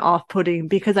would have been off-putting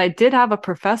because I did have a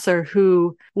professor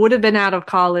who would have been out of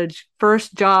college,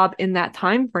 first job in that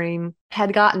time frame,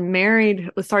 had gotten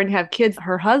married, was starting to have kids.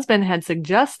 Her husband had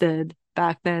suggested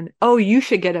back then, oh, you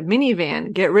should get a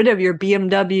minivan, get rid of your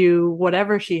BMW,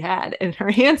 whatever she had. And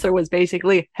her answer was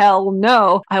basically, hell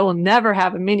no, I will never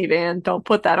have a minivan. Don't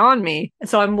put that on me.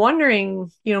 So I'm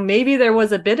wondering, maybe there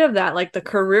was a bit of that, like the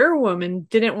career woman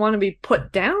didn't want to be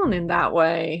put down in that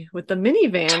way with the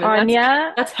minivan.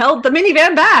 Tanya, that's held the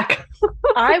minivan back.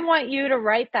 I want you to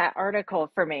write that article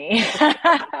for me.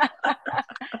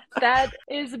 That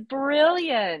is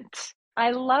brilliant.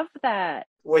 I love that.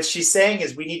 What she's saying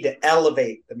is we need to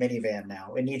elevate the minivan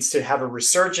now. It needs to have a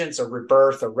resurgence, a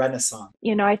rebirth, a renaissance.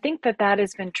 I think that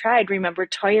has been tried. Remember,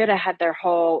 Toyota had their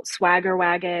whole swagger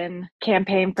wagon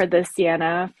campaign for the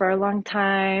Sienna for a long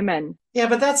time. And yeah,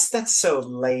 but that's so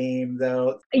lame,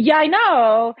 though. Yeah, I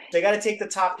know. They got to take the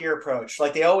Top Gear approach.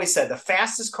 Like they always said, the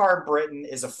fastest car in Britain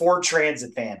is a Ford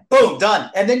Transit van. Boom, done.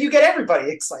 And then you get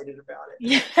everybody excited about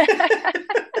it.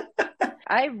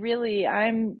 I'm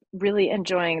really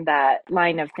enjoying that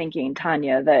line of thinking,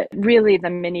 Tanya, that really the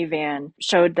minivan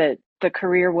showed that the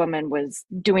career woman was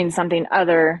doing something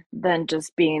other than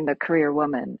just being the career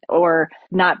woman, or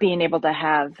not being able to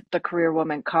have the career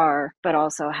woman car, but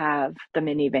also have the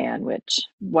minivan, which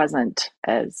wasn't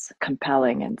as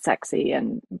compelling and sexy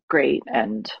and great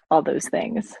and all those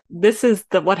things. This is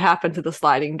what happened to the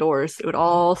sliding doors. It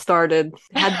all started,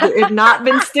 had it not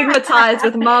been stigmatized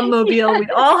with Mom Mobile,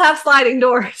 we'd all have sliding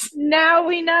doors. Now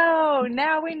we know.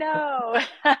 Now we know.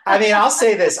 I mean, I'll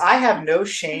say this. I have no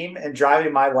shame in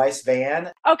driving my wife's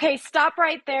van. Okay, stop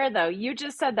right there, though. You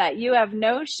just said that. You have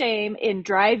no shame in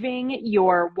driving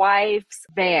your wife's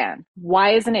van.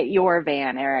 Why isn't it your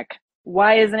van, Eric?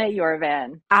 Why isn't it your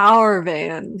van? Our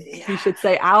van. You should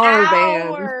say our van.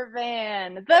 Our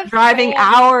van. The Driving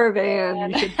our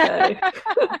van, you should say.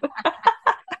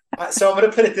 So I'm going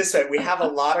to put it this way. We have a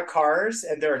lot of cars,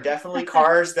 and there are definitely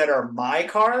cars that are my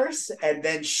cars. And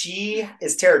then she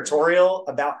is territorial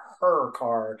about her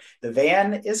car. The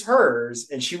van is hers,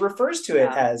 and she refers to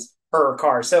it as her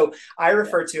car. So I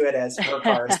refer to it as her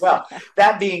car as well.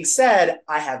 That being said,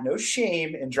 I have no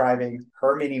shame in driving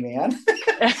her minivan.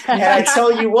 And I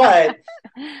tell you what,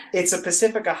 it's a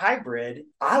Pacifica hybrid.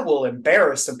 I will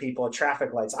embarrass some people at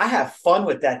traffic lights. I have fun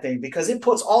with that thing because it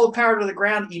puts all the power to the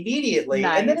ground immediately.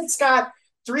 Nice. And then it's got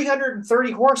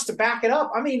 330 horse to back it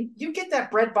up. I mean, you get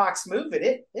that bread box moving,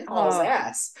 it hauls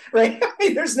ass. Right? I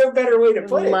mean, there's no better way to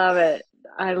put it. Love it.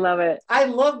 I love it. I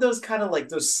love those kind of like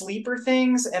those sleeper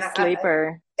things. And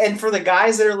sleeper. And for the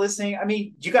guys that are listening, I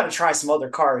mean, you got to try some other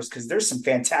cars because there's some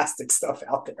fantastic stuff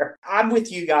out there. I'm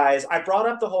with you guys. I brought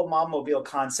up the whole Mom Mobile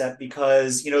concept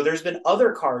because, there's been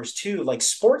other cars too, like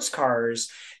sports cars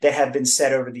that have been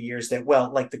said over the years that,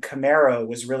 well, like the Camaro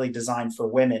was really designed for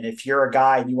women. If you're a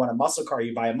guy and you want a muscle car,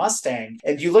 you buy a Mustang.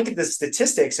 And you look at the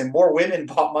statistics and more women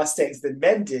bought Mustangs than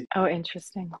men did. Oh,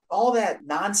 interesting. All that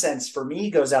nonsense for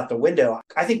me goes out the window.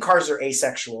 I think cars are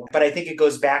asexual, but I think it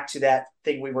goes back to that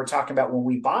thing we were talking about. When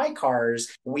we buy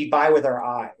cars, we buy with our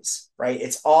eyes, right?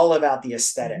 It's all about the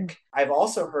aesthetic. Mm-hmm. I've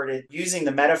also heard it using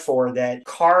the metaphor that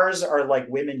cars are like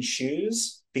women's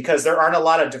shoes because there aren't a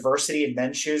lot of diversity in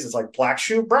men's shoes. It's like black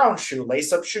shoe, brown shoe,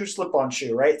 lace-up shoe, slip-on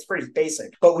shoe, right? It's pretty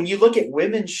basic. But when you look at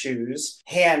women's shoes,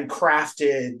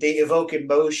 handcrafted, they evoke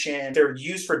emotion. They're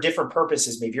used for different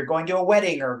purposes. Maybe you're going to a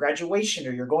wedding or a graduation,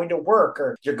 or you're going to work,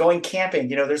 or you're going camping.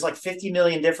 There's like 50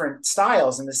 million different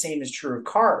styles, and the same is true of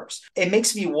cars. It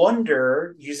makes me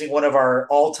wonder, using one of our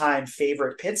all-time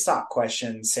favorite pit stop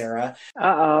questions, Sarah.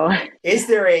 Uh-oh. Is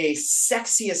there a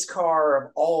sexiest car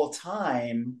of all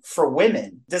time for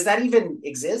women? Does that even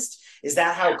exist? Is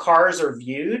that how cars are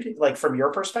viewed, like from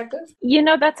your perspective?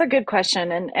 That's a good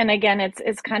question. And again,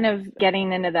 it's kind of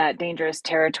getting into that dangerous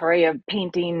territory of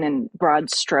painting in broad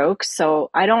strokes.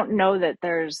 So I don't know that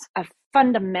there's a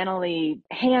fundamentally,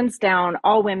 hands down,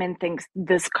 all women think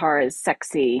this car is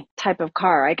sexy type of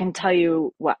car. I can tell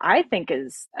you what I think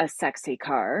is a sexy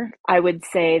car. I would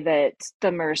say that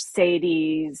the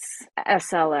Mercedes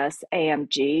SLS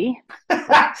AMG.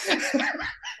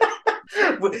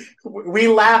 We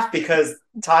laugh because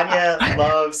Tanya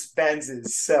loves Benzes,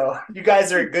 so you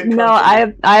guys are a good company. No,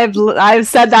 I've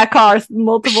said that car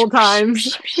multiple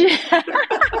times.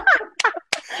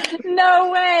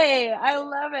 No way. I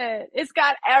love it. It's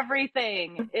got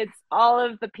everything. It's all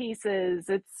of the pieces.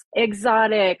 It's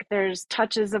exotic. There's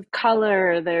touches of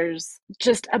color. There's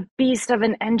just a beast of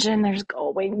an engine. There's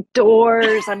gull-wing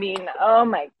doors. I mean, oh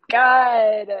my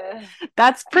God.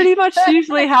 That's pretty much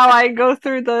usually how I go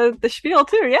through the spiel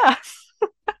too. Yeah.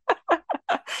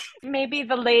 Maybe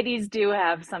the ladies do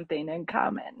have something in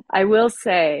common. I will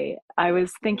say, I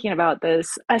was thinking about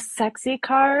this. A sexy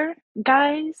car,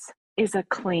 guys, is a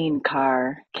clean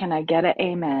car. Can I get an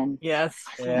amen? Yes.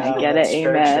 Can I get an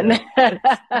amen?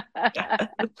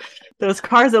 Those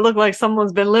cars that look like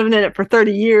someone's been living in it for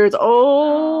 30 years.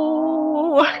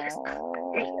 Oh.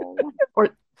 Or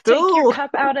take your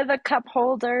cup out of the cup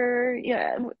holder.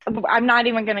 Yeah, I'm not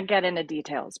even going to get into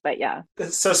details, but yeah.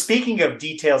 So speaking of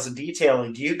details and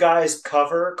detailing, do you guys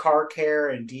cover car care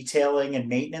and detailing and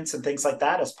maintenance and things like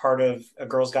that as part of A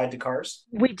Girl's Guide to Cars?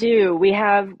 We do. We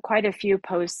have quite a few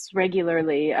posts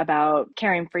regularly about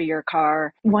caring for your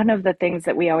car. One of the things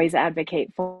that we always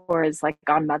advocate for is like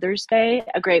on Mother's Day,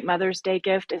 a great Mother's Day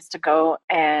gift is to go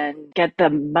and get the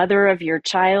mother of your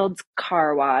child's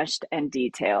car washed and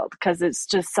detailed, because it's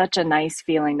just such a nice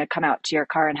feeling to come out to your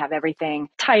car and have everything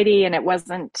tidy, and it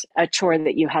wasn't a chore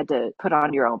that you had to put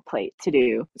on your own plate to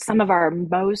do. Some of our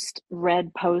most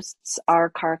read posts are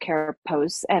car care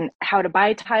posts, and how to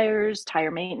buy tires,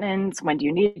 tire maintenance, when do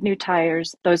you need new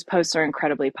tires. Those posts are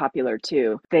incredibly popular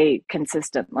too. They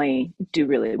consistently do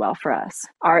really well for us.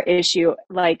 Our issue,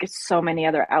 like so many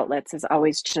other outlets, is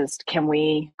always just, can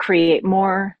we create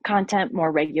more content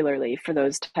more regularly for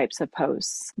those types of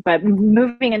posts? But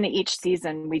moving into each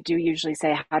season, we do usually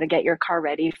say how to get your car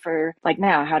ready for, like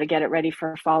now, how to get it ready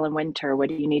for fall and winter. What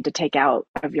do you need to take out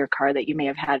of your car that you may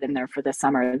have had in there for the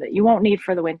summer that you won't need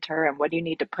for the winter? And what do you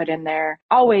need to put in there?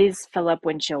 Always fill up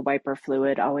windshield wiper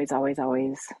fluid. Always, always,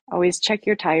 always. Always check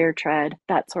your tire tread,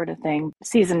 that sort of thing.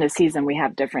 Season to season, we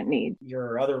have different needs.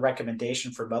 Your other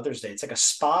recommendation for Mother's Day, it's like a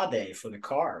spa day for the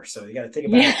car. So you got to think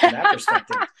about it from that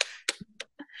perspective.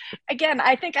 Again,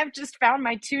 I think I've just found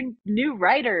my two new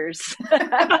writers.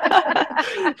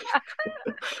 I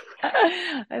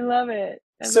love it.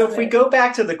 So if we go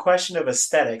back to the question of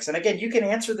aesthetics, and again, you can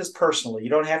answer this personally, you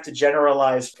don't have to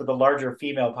generalize for the larger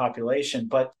female population,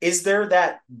 but is there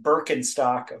that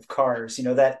Birkenstock of cars,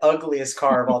 that ugliest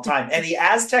car of all time? And the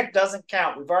Aztec doesn't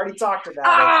count. We've already talked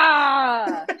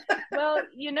about it. Well,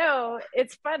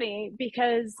 it's funny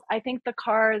because I think the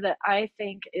car that I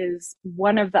think is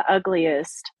one of the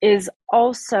ugliest is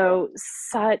also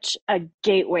such a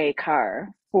gateway car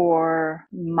for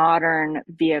modern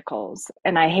vehicles.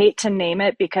 And I hate to name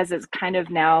it because it's kind of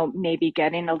now maybe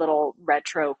getting a little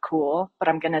retro cool, but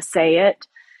I'm going to say it.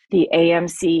 The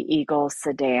AMC Eagle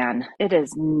sedan. It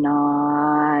is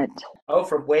not. Oh,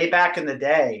 from way back in the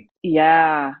day.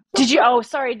 Yeah. Did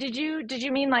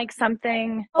you mean like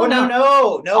something? Oh,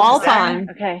 no. All time.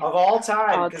 Okay. Of all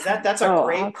time. Because that's a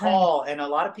great call. And a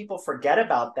lot of people forget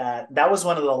about that. That was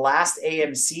one of the last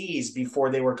AMCs before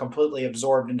they were completely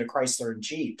absorbed into Chrysler and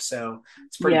Jeep. So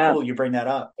it's pretty cool you bring that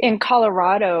up. In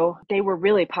Colorado, they were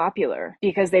really popular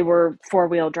because they were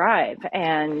 4-wheel drive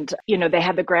and, they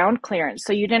had the ground clearance.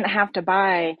 So you didn't have to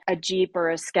buy a Jeep or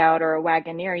a Scout or a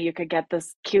Wagoneer. You could get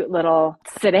this cute little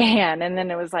sedan. And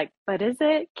then it was like, but is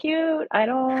it cute? I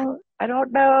don't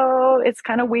know. It's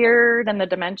kind of weird and the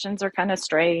dimensions are kind of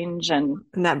strange. And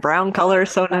that brown color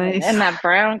is so nice. And that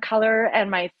brown color.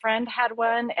 And my friend had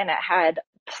one and it had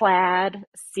plaid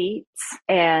seats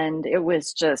and it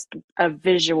was just a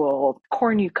visual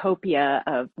cornucopia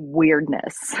of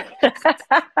weirdness.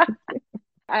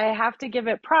 I have to give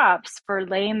it props for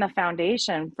laying the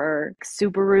foundation for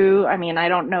Subaru. I mean, I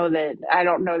don't know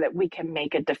that we can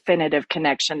make a definitive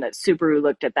connection that Subaru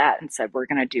looked at that and said, we're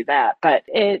going to do that. But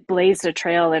it blazed a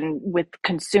trail and with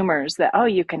consumers that,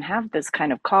 you can have this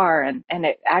kind of car and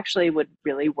it actually would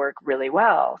really work really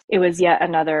well. It was yet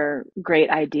another great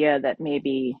idea that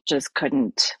maybe just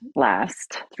couldn't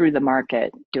last through the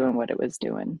market doing what it was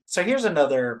doing. So here's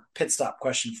another pit stop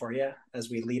question for you as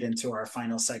we lead into our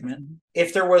final segment.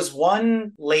 If there was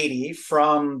one lady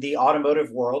from the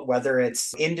automotive world, whether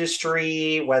it's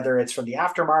industry, whether it's from the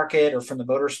aftermarket or from the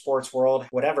motorsports world,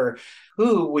 whatever,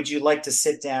 who would you like to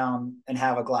sit down and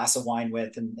have a glass of wine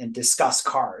with and discuss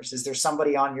cars? Is there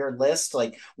somebody on your list,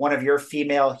 like one of your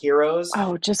female heroes?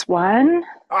 Oh, just one?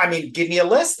 I mean, give me a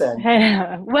list then.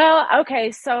 Well,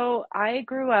 okay. So I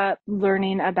grew up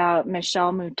learning about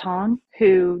Michelle Mouton,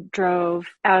 who drove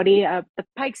Audi up the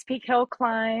Pikes Peak Hill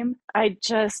climb. I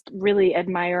just really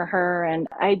admire her. And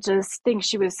I just think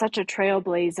she was such a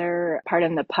trailblazer,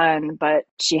 pardon the pun, but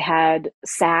she had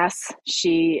sass.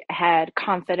 She had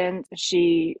confidence.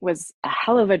 She was a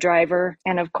hell of a driver.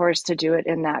 And of course, to do it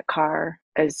in that car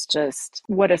is just,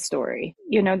 what a story.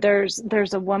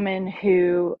 There's a woman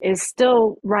who is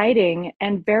still writing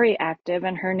and very active,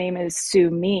 and her name is Sue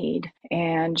Mead.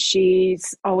 And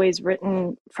she's always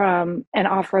written from an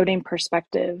off-roading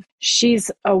perspective.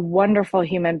 She's a wonderful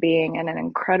human being and an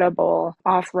incredible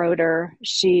off-roader.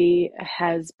 She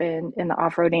has been in the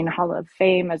Off-Roading Hall of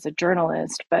Fame as a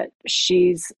journalist, but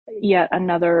she's yet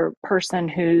another person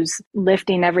who's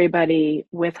lifting everybody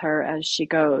with her as she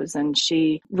goes. And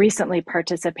she recently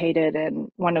participated in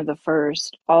one of the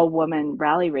first all-woman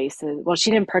rally races. Well,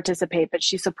 she didn't participate, but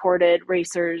she supported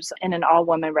racers in an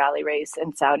all-woman rally race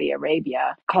in Saudi Arabia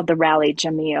called the Rally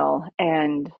Jamil.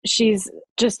 And she's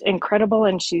just incredible,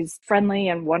 and she's friendly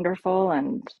and wonderful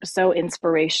and so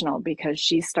inspirational because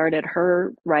she started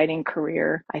her writing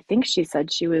career. I think she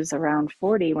said she was around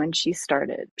 40 when she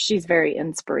started. She's very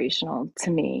inspirational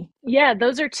to me. Yeah,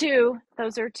 those are two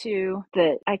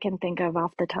that I can think of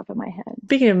off the top of my head.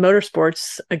 Speaking of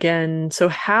motorsports again, so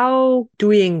how do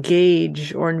we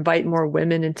engage or invite more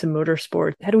women into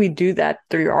motorsports? How do we do that?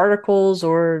 Through your articles,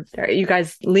 or are you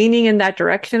guys leaning in that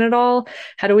direction at all?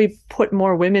 How do we put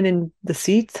more women in the seat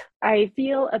seats? I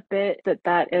feel a bit that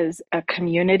that is a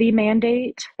community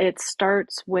mandate. It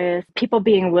starts with people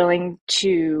being willing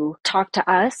to talk to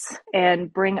us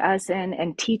and bring us in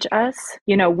and teach us.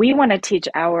 You know, we want to teach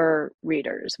our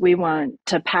readers. We want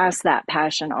to pass that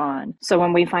passion on. So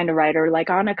when we find a writer like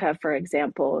Annika, for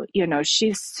example, you know,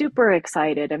 she's super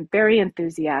excited and very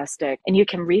enthusiastic, and you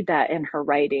can read that in her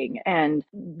writing. And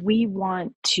we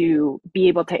want to be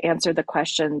able to answer the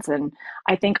questions. And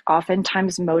I think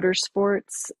oftentimes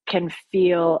motorsports can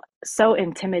feel so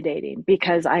intimidating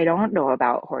because I don't know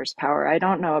about horsepower. I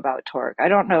don't know about torque. I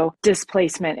don't know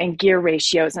displacement and gear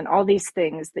ratios and all these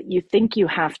things that you think you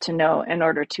have to know in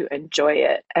order to enjoy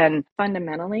it. And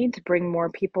fundamentally, to bring more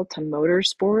people to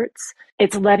motorsports,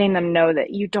 it's letting them know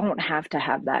that you don't have to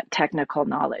have that technical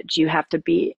knowledge. You have to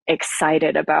be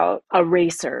excited about a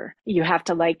racer. You have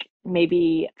to like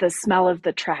maybe the smell of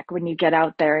the track when you get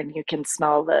out there and you can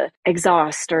smell the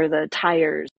exhaust or the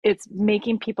tires. It's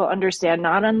making people understand,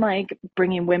 not unlike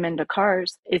bringing women to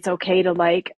cars, it's okay to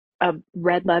like a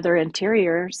red leather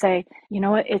interior. Say, you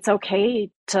know what, it's okay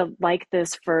to like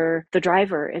this for the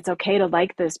driver. It's okay to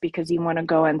like this because you want to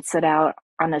go and sit out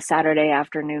on a Saturday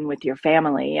afternoon with your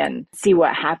family and see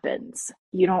what happens.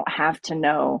 You don't have to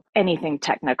know anything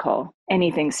technical,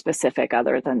 anything specific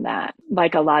other than that.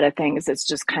 Like a lot of things, it's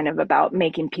just kind of about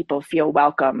making people feel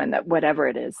welcome and that whatever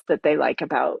it is that they like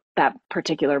about that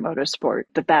particular motorsport,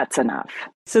 that's enough.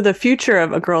 So the future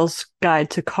of A Girl's Guide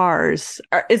to Cars,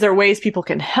 is there ways people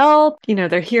can help? You know,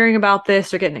 they're hearing about this,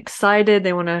 they're getting excited,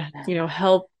 they want to, you know,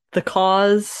 help the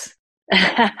cause.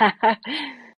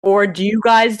 Or do you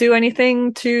guys do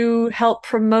anything to help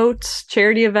promote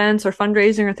charity events or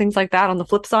fundraising or things like that on the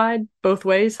flip side? Both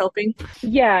ways helping?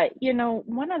 Yeah, you know,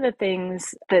 one of the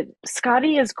things that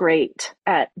Scotty is great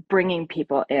at bringing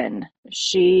people in.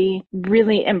 She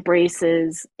really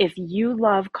embraces, if you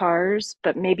love cars,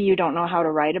 but maybe you don't know how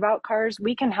to write about cars,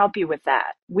 we can help you with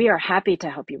that. We are happy to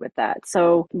help you with that.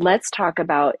 So let's talk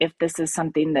about if this is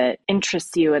something that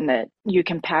interests you and that you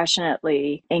can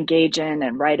passionately engage in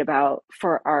and write about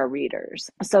for our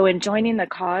readers. So in joining the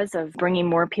cause of bringing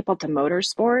more people to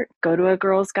motorsport, go to A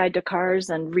Girl's Guide to Cars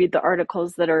and read the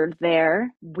articles that are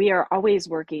there. We are always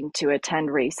working to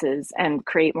attend races and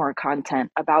create more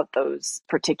content about those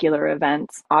particular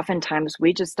events. Oftentimes,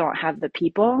 we just don't have the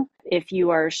people. If you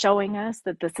are showing us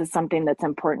that this is something that's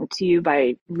important to you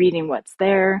by reading what's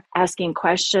there, asking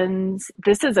questions,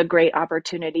 this is a great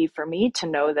opportunity for me to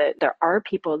know that there are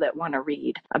people that want to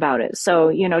read about it. So,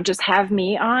 you know, just have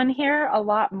me on here a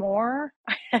lot more.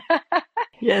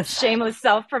 Yes. Shameless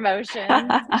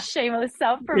self-promotion. Shameless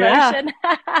self-promotion.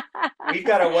 Yeah. We've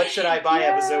got a What Should I Buy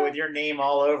episode with your name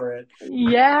all over it.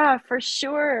 Yeah, for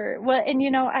sure. Well, and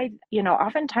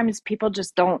oftentimes people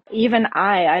just don't, even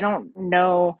I don't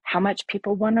know how much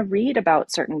people want to read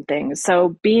about certain things.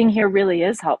 So being here really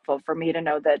is helpful for me to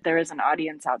know that there is an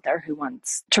audience out there who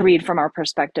wants to read from our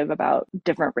perspective about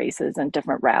different races and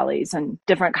different rallies and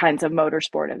different kinds of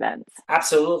motorsport events.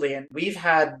 Absolutely. And we've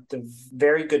had the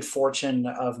very good fortune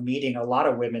of meeting a lot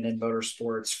of women in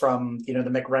motorsports, from, you know, the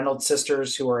McReynolds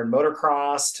sisters who are in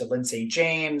motocross to Lynn St.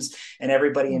 James and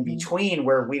everybody in between,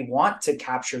 where we want to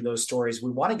capture those stories.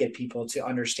 We want to get people to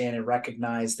understand and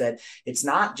recognize that it's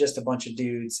not just a bunch of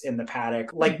dudes in the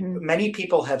paddock. Like many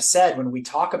people have said, when we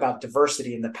talk about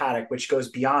diversity in the paddock, which goes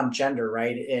beyond gender,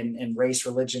 right? In race,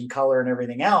 religion, color, and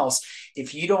everything else,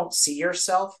 if you don't see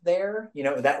yourself there, you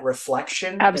know, that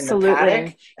reflection in the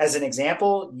paddock as an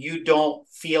example, you don't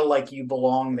feel like you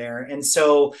belong there. And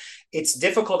so it's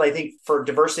difficult, I think, for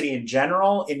diversity in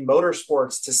general in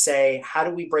motorsports to say, how do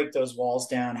we break those walls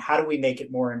down? How do we make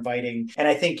it more inviting? And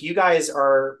I think you guys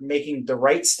are making the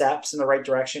right steps in the right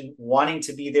direction, wanting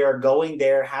to be there, going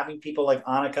there, having people like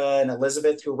Annika and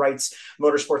Elizabeth, who writes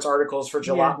motorsports articles for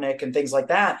Jalopnik and things like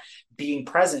that, being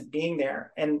present, being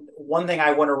there. And one thing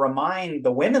I want to remind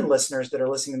the women listeners that are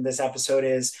listening to this episode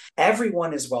is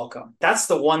everyone is welcome. That's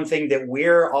the one thing that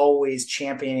we're always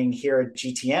championing here at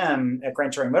GTM, at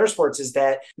Grand Touring Motorsports, is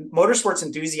that motorsports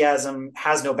enthusiasm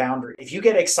has no boundary. If you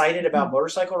get excited about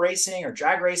motorcycle racing or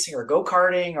drag racing or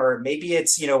go-karting, or maybe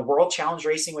it's, you know, World Challenge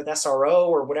Racing with SRO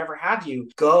or whatever have you,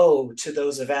 go to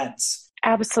those events.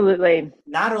 Absolutely.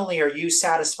 Not only are you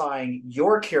satisfying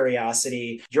your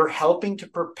curiosity, you're helping to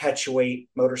perpetuate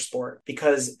motorsport,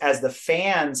 because as the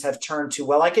fans have turned to,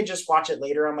 well, I could just watch it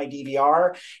later on my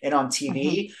DVR and on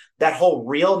TV. that whole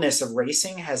realness of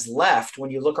racing has left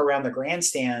when you look around the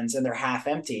grandstands and they're half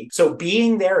empty. So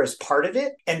being there is part of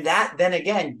it. And that then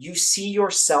again, you see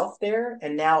yourself there,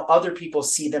 and now other people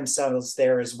see themselves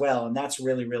there as well. And that's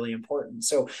really, really important.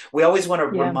 So we always want to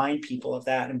remind people of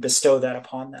that and bestow that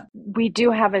upon them. We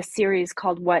do have a series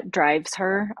called What Drives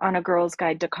Her on A Girl's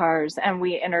Guide to Cars, and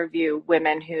we interview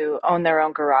women who own their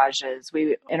own garages.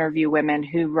 We interview women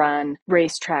who run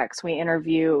racetracks. We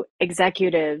interview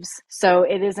executives. So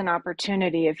it is an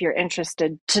opportunity, if you're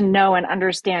interested, to know and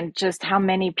understand just how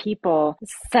many people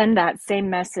send that same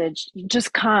message.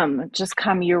 Just come,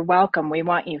 you're welcome. We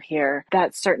want you here.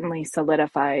 That certainly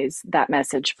solidifies that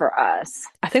message for us.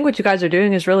 I think what you guys are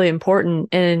doing is really important.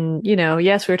 And, you know,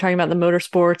 yes, we were talking about the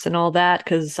motorsports and all that,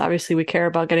 because obviously we care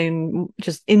about getting,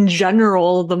 just in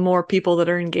general, the more people that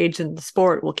are engaged in the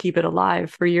sport will keep it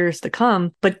alive for years to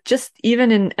come. But just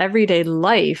even in everyday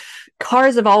life,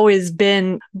 cars have always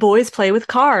been, boys play with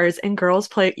cars and girls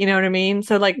play, you know what I mean?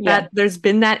 So like that, there's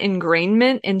been that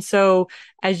ingrainment. And so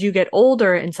as you get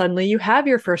older and suddenly you have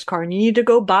your first car and you need to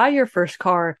go buy your first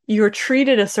car, you're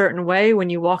treated a certain way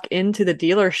when you walk into the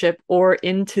dealership or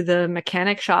into the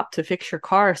mechanic shop to fix your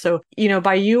car. So, you know,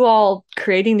 by you all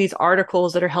creating these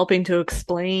articles that are helping to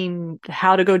explain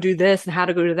how to go do this and how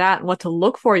to go do that and what to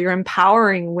look for, you're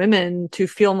empowering women to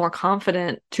feel more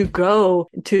confident to go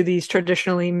to these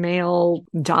traditionally male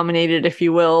dominated, if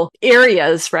you will,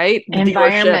 areas, right?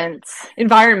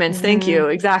 Environments. Thank you.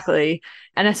 Exactly.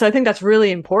 And so I think that's really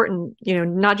important, you know,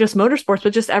 not just motorsports,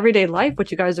 but just everyday life,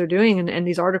 what you guys are doing and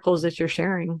these articles that you're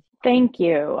sharing. Thank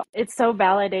you. It's so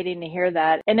validating to hear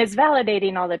that. And it's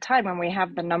validating all the time when we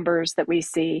have the numbers that we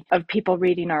see of people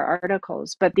reading our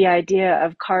articles. But the idea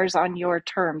of cars on your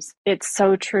terms, it's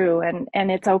so true.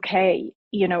 And it's okay.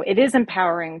 You know, it is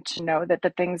empowering to know that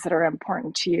the things that are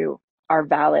important to you are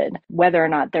valid, whether or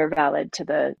not they're valid to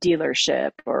the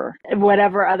dealership or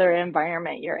whatever other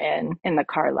environment you're in the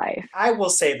car life. I will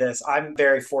say this, I'm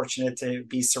very fortunate to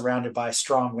be surrounded by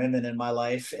strong women in my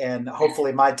life, and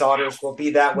hopefully my daughters will be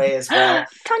that way as well.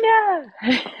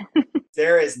 Tanya!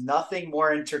 There is nothing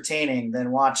more entertaining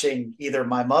than watching either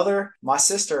my mother, my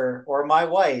sister, or my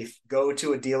wife go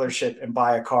to a dealership and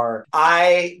buy a car.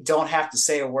 I don't have to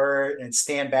say a word and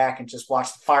stand back and just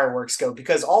watch the fireworks go,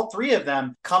 because all three of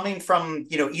them, coming from,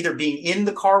 you know, either being in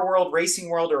the car world, racing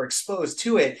world, or exposed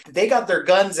to it, they got their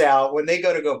guns out when they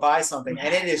go buy something.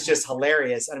 And it is just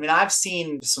hilarious. I mean, I've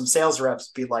seen some sales reps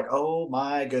be like, oh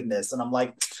my goodness. And I'm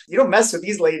like, you don't mess with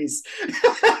these ladies.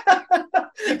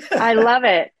 I love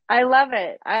it.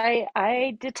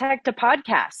 I detect a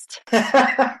podcast.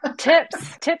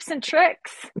 tips and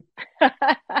tricks.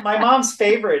 My mom's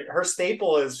favorite, her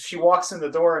staple is she walks in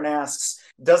the door and asks,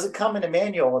 does it come in a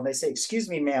manual? And they say, excuse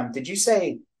me, ma'am, did you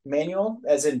say manual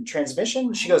as in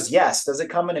transmission? She goes, yes. Does it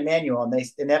come in a manual? And they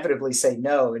inevitably say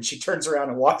no. And she turns around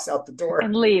and walks out the door.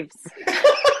 And leaves.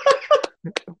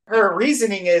 Her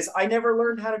reasoning is, I never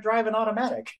learned how to drive an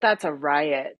automatic. That's a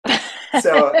riot.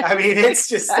 So, I mean, it's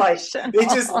just like, they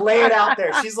just lay it out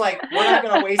there. She's like, we're not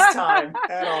going to waste time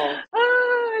at all.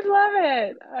 Oh,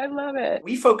 I love it.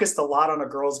 We focused a lot on A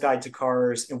Girl's Guide to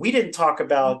Cars, and we didn't talk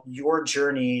about your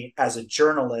journey as a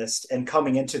journalist and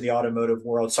coming into the automotive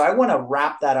world. So I want to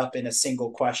wrap that up in a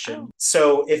single question.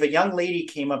 So if a young lady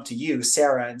came up to you,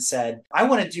 Sarah, and said, I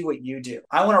want to do what you do.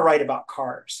 I want to write about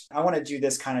cars. I want to do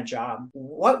this kind of job.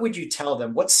 What would you tell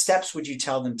them? What steps would you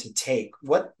tell them to take?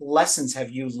 What lessons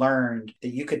have you learned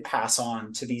that you could pass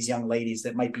on to these young ladies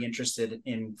that might be interested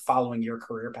in following your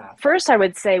career path? First, I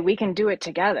would say we can do it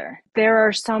together. There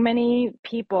are so many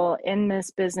people in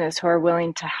this business who are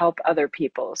willing to help other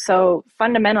people. So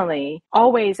fundamentally,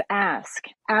 always ask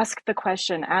the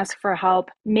question, ask for help,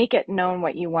 make it known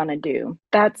what you want to do.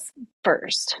 That's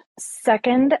first.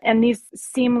 Second, and these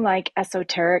seem like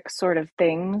esoteric sort of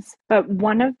things, but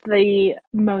one of the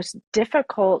most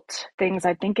difficult things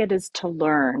I think it is to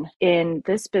learn in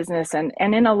this business and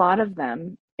in a lot of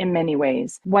them, in many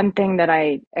ways. One thing that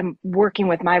I am working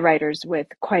with my writers with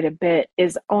quite a bit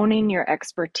is owning your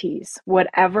expertise,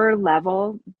 whatever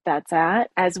level that's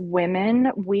at. As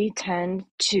women, we tend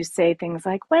to say things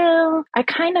like, well, I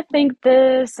kind of think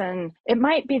this and it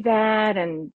might be that,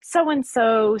 and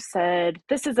so said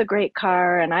this is a great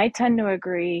car and I tend to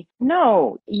agree.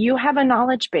 No, you have a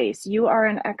knowledge base. You are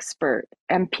an expert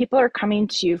and people are coming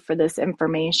to you for this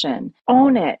information.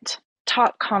 Own it.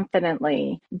 Talk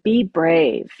confidently, be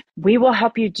brave. We will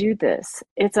help you do this.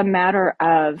 It's a matter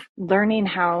of learning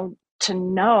how to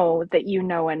know that you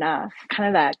know enough, kind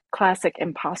of that classic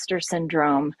imposter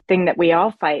syndrome thing that we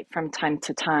all fight from time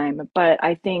to time. But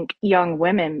I think young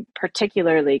women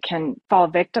particularly can fall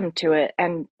victim to it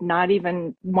and not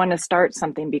even want to start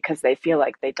something because they feel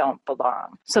like they don't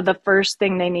belong. So the first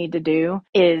thing they need to do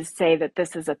is say that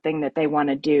this is a thing that they want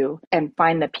to do and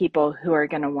find the people who are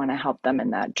going to want to help them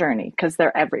in that journey because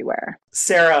they're everywhere.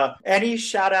 Sarah, any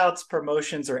shout outs,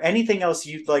 promotions, or anything else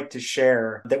you'd like to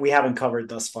share that we haven't covered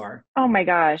thus far? Oh my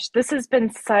gosh, this has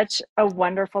been such a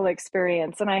wonderful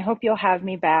experience, and I hope you'll have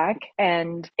me back.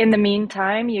 And in the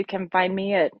meantime, you can find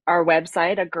me at our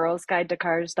website, a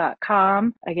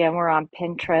girlsguidetocars.com. Again, we're on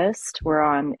Pinterest, we're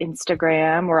on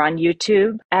Instagram, we're on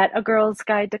YouTube at a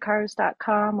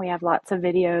girlsguidetocars.com. We have lots of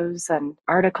videos and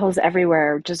articles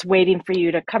everywhere, just waiting for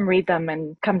you to come read them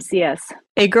and come see us.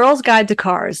 A Girl's Guide to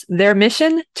Cars. Their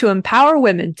mission: to empower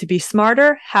women to be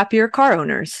smarter, happier car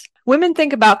owners. Women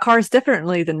think about cars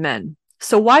differently than men.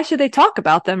 So why should they talk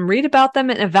about them, read about them,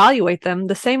 and evaluate them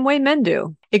the same way men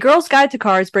do? A Girl's Guide to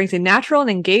Cars brings a natural and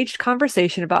engaged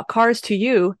conversation about cars to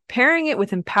you, pairing it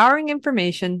with empowering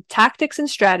information, tactics, and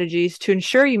strategies to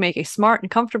ensure you make a smart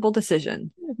and comfortable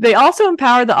decision. They also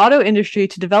empower the auto industry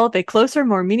to develop a closer,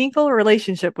 more meaningful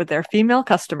relationship with their female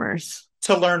customers.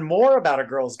 To learn more about A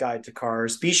Girl's Guide to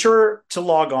Cars, be sure to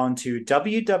log on to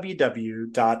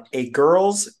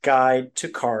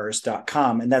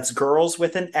www.agirlsguidetocars.com, and that's girls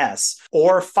with an S,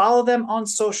 or follow them on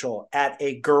social at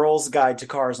A Girl's Guide to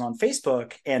Cars on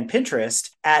Facebook and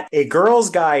Pinterest, at A Girl's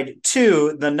Guide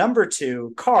to the number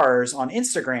 2 Cars on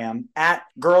Instagram, at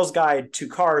Girl's Guide to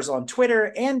Cars on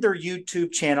Twitter, and their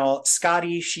YouTube channel,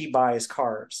 Scotty She Buys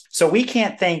Cars. So we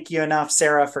can't thank you enough,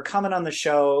 Sarah, for coming on the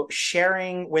show,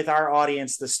 sharing with our audience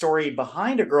the story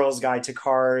behind A Girl's Guide to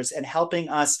Cars, and helping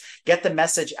us get the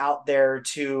message out there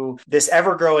to this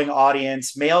ever-growing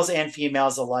audience, males and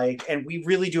females alike. And we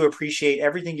really do appreciate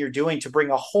everything you're doing to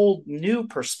bring a whole new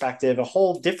perspective, a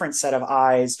whole different set of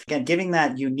eyes, again, giving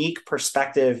that unique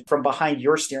perspective from behind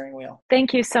your steering wheel.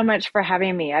 Thank you so much for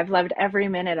having me. I've loved every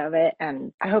minute of it,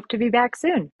 and I hope to be back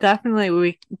soon. Definitely.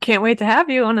 We can't wait to have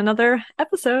you on another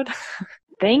episode.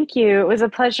 Thank you. It was a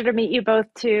pleasure to meet you both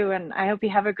too, and I hope you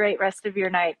have a great rest of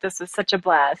your night. This was such a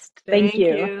blast. Thank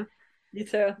you. You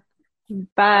too.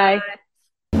 Bye.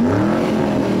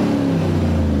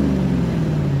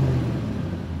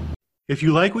 If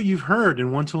you like what you've heard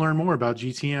and want to learn more about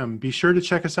GTM, be sure to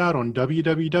check us out on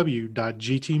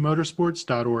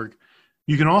www.gtmotorsports.org.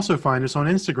 You can also find us on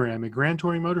Instagram at Grand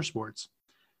Touring Motorsports.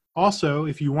 Also,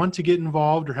 if you want to get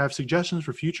involved or have suggestions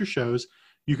for future shows,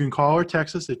 you can call or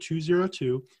text us at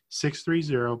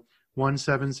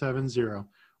 202-630-1770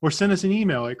 or send us an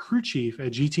email at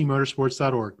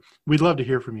crewchief@gtmotorsports.org. We'd love to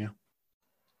hear from you.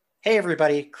 Hey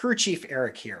everybody, Crew Chief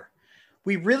Eric here.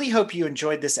 We really hope you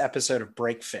enjoyed this episode of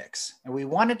Break Fix, and we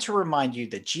wanted to remind you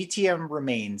that GTM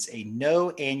remains a no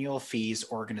annual fees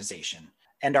organization,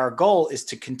 and our goal is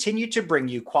to continue to bring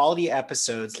you quality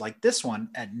episodes like this one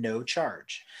at no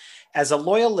charge. As a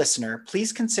loyal listener,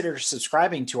 please consider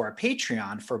subscribing to our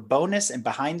Patreon for bonus and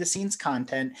behind-the-scenes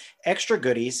content, extra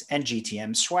goodies, and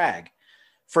GTM swag.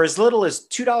 For as little as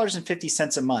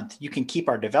 $2.50 a month, you can keep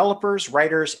our developers,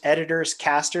 writers, editors,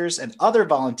 casters, and other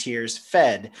volunteers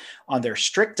fed on their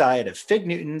strict diet of Fig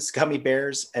Newtons, gummy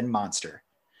bears, and Monster.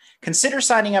 Consider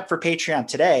signing up for Patreon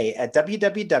today at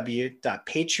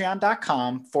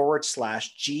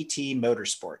www.patreon.com/GT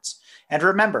Motorsports. And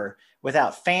remember,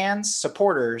 without fans,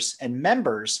 supporters, and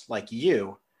members like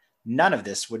you, none of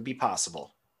this would be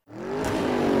possible.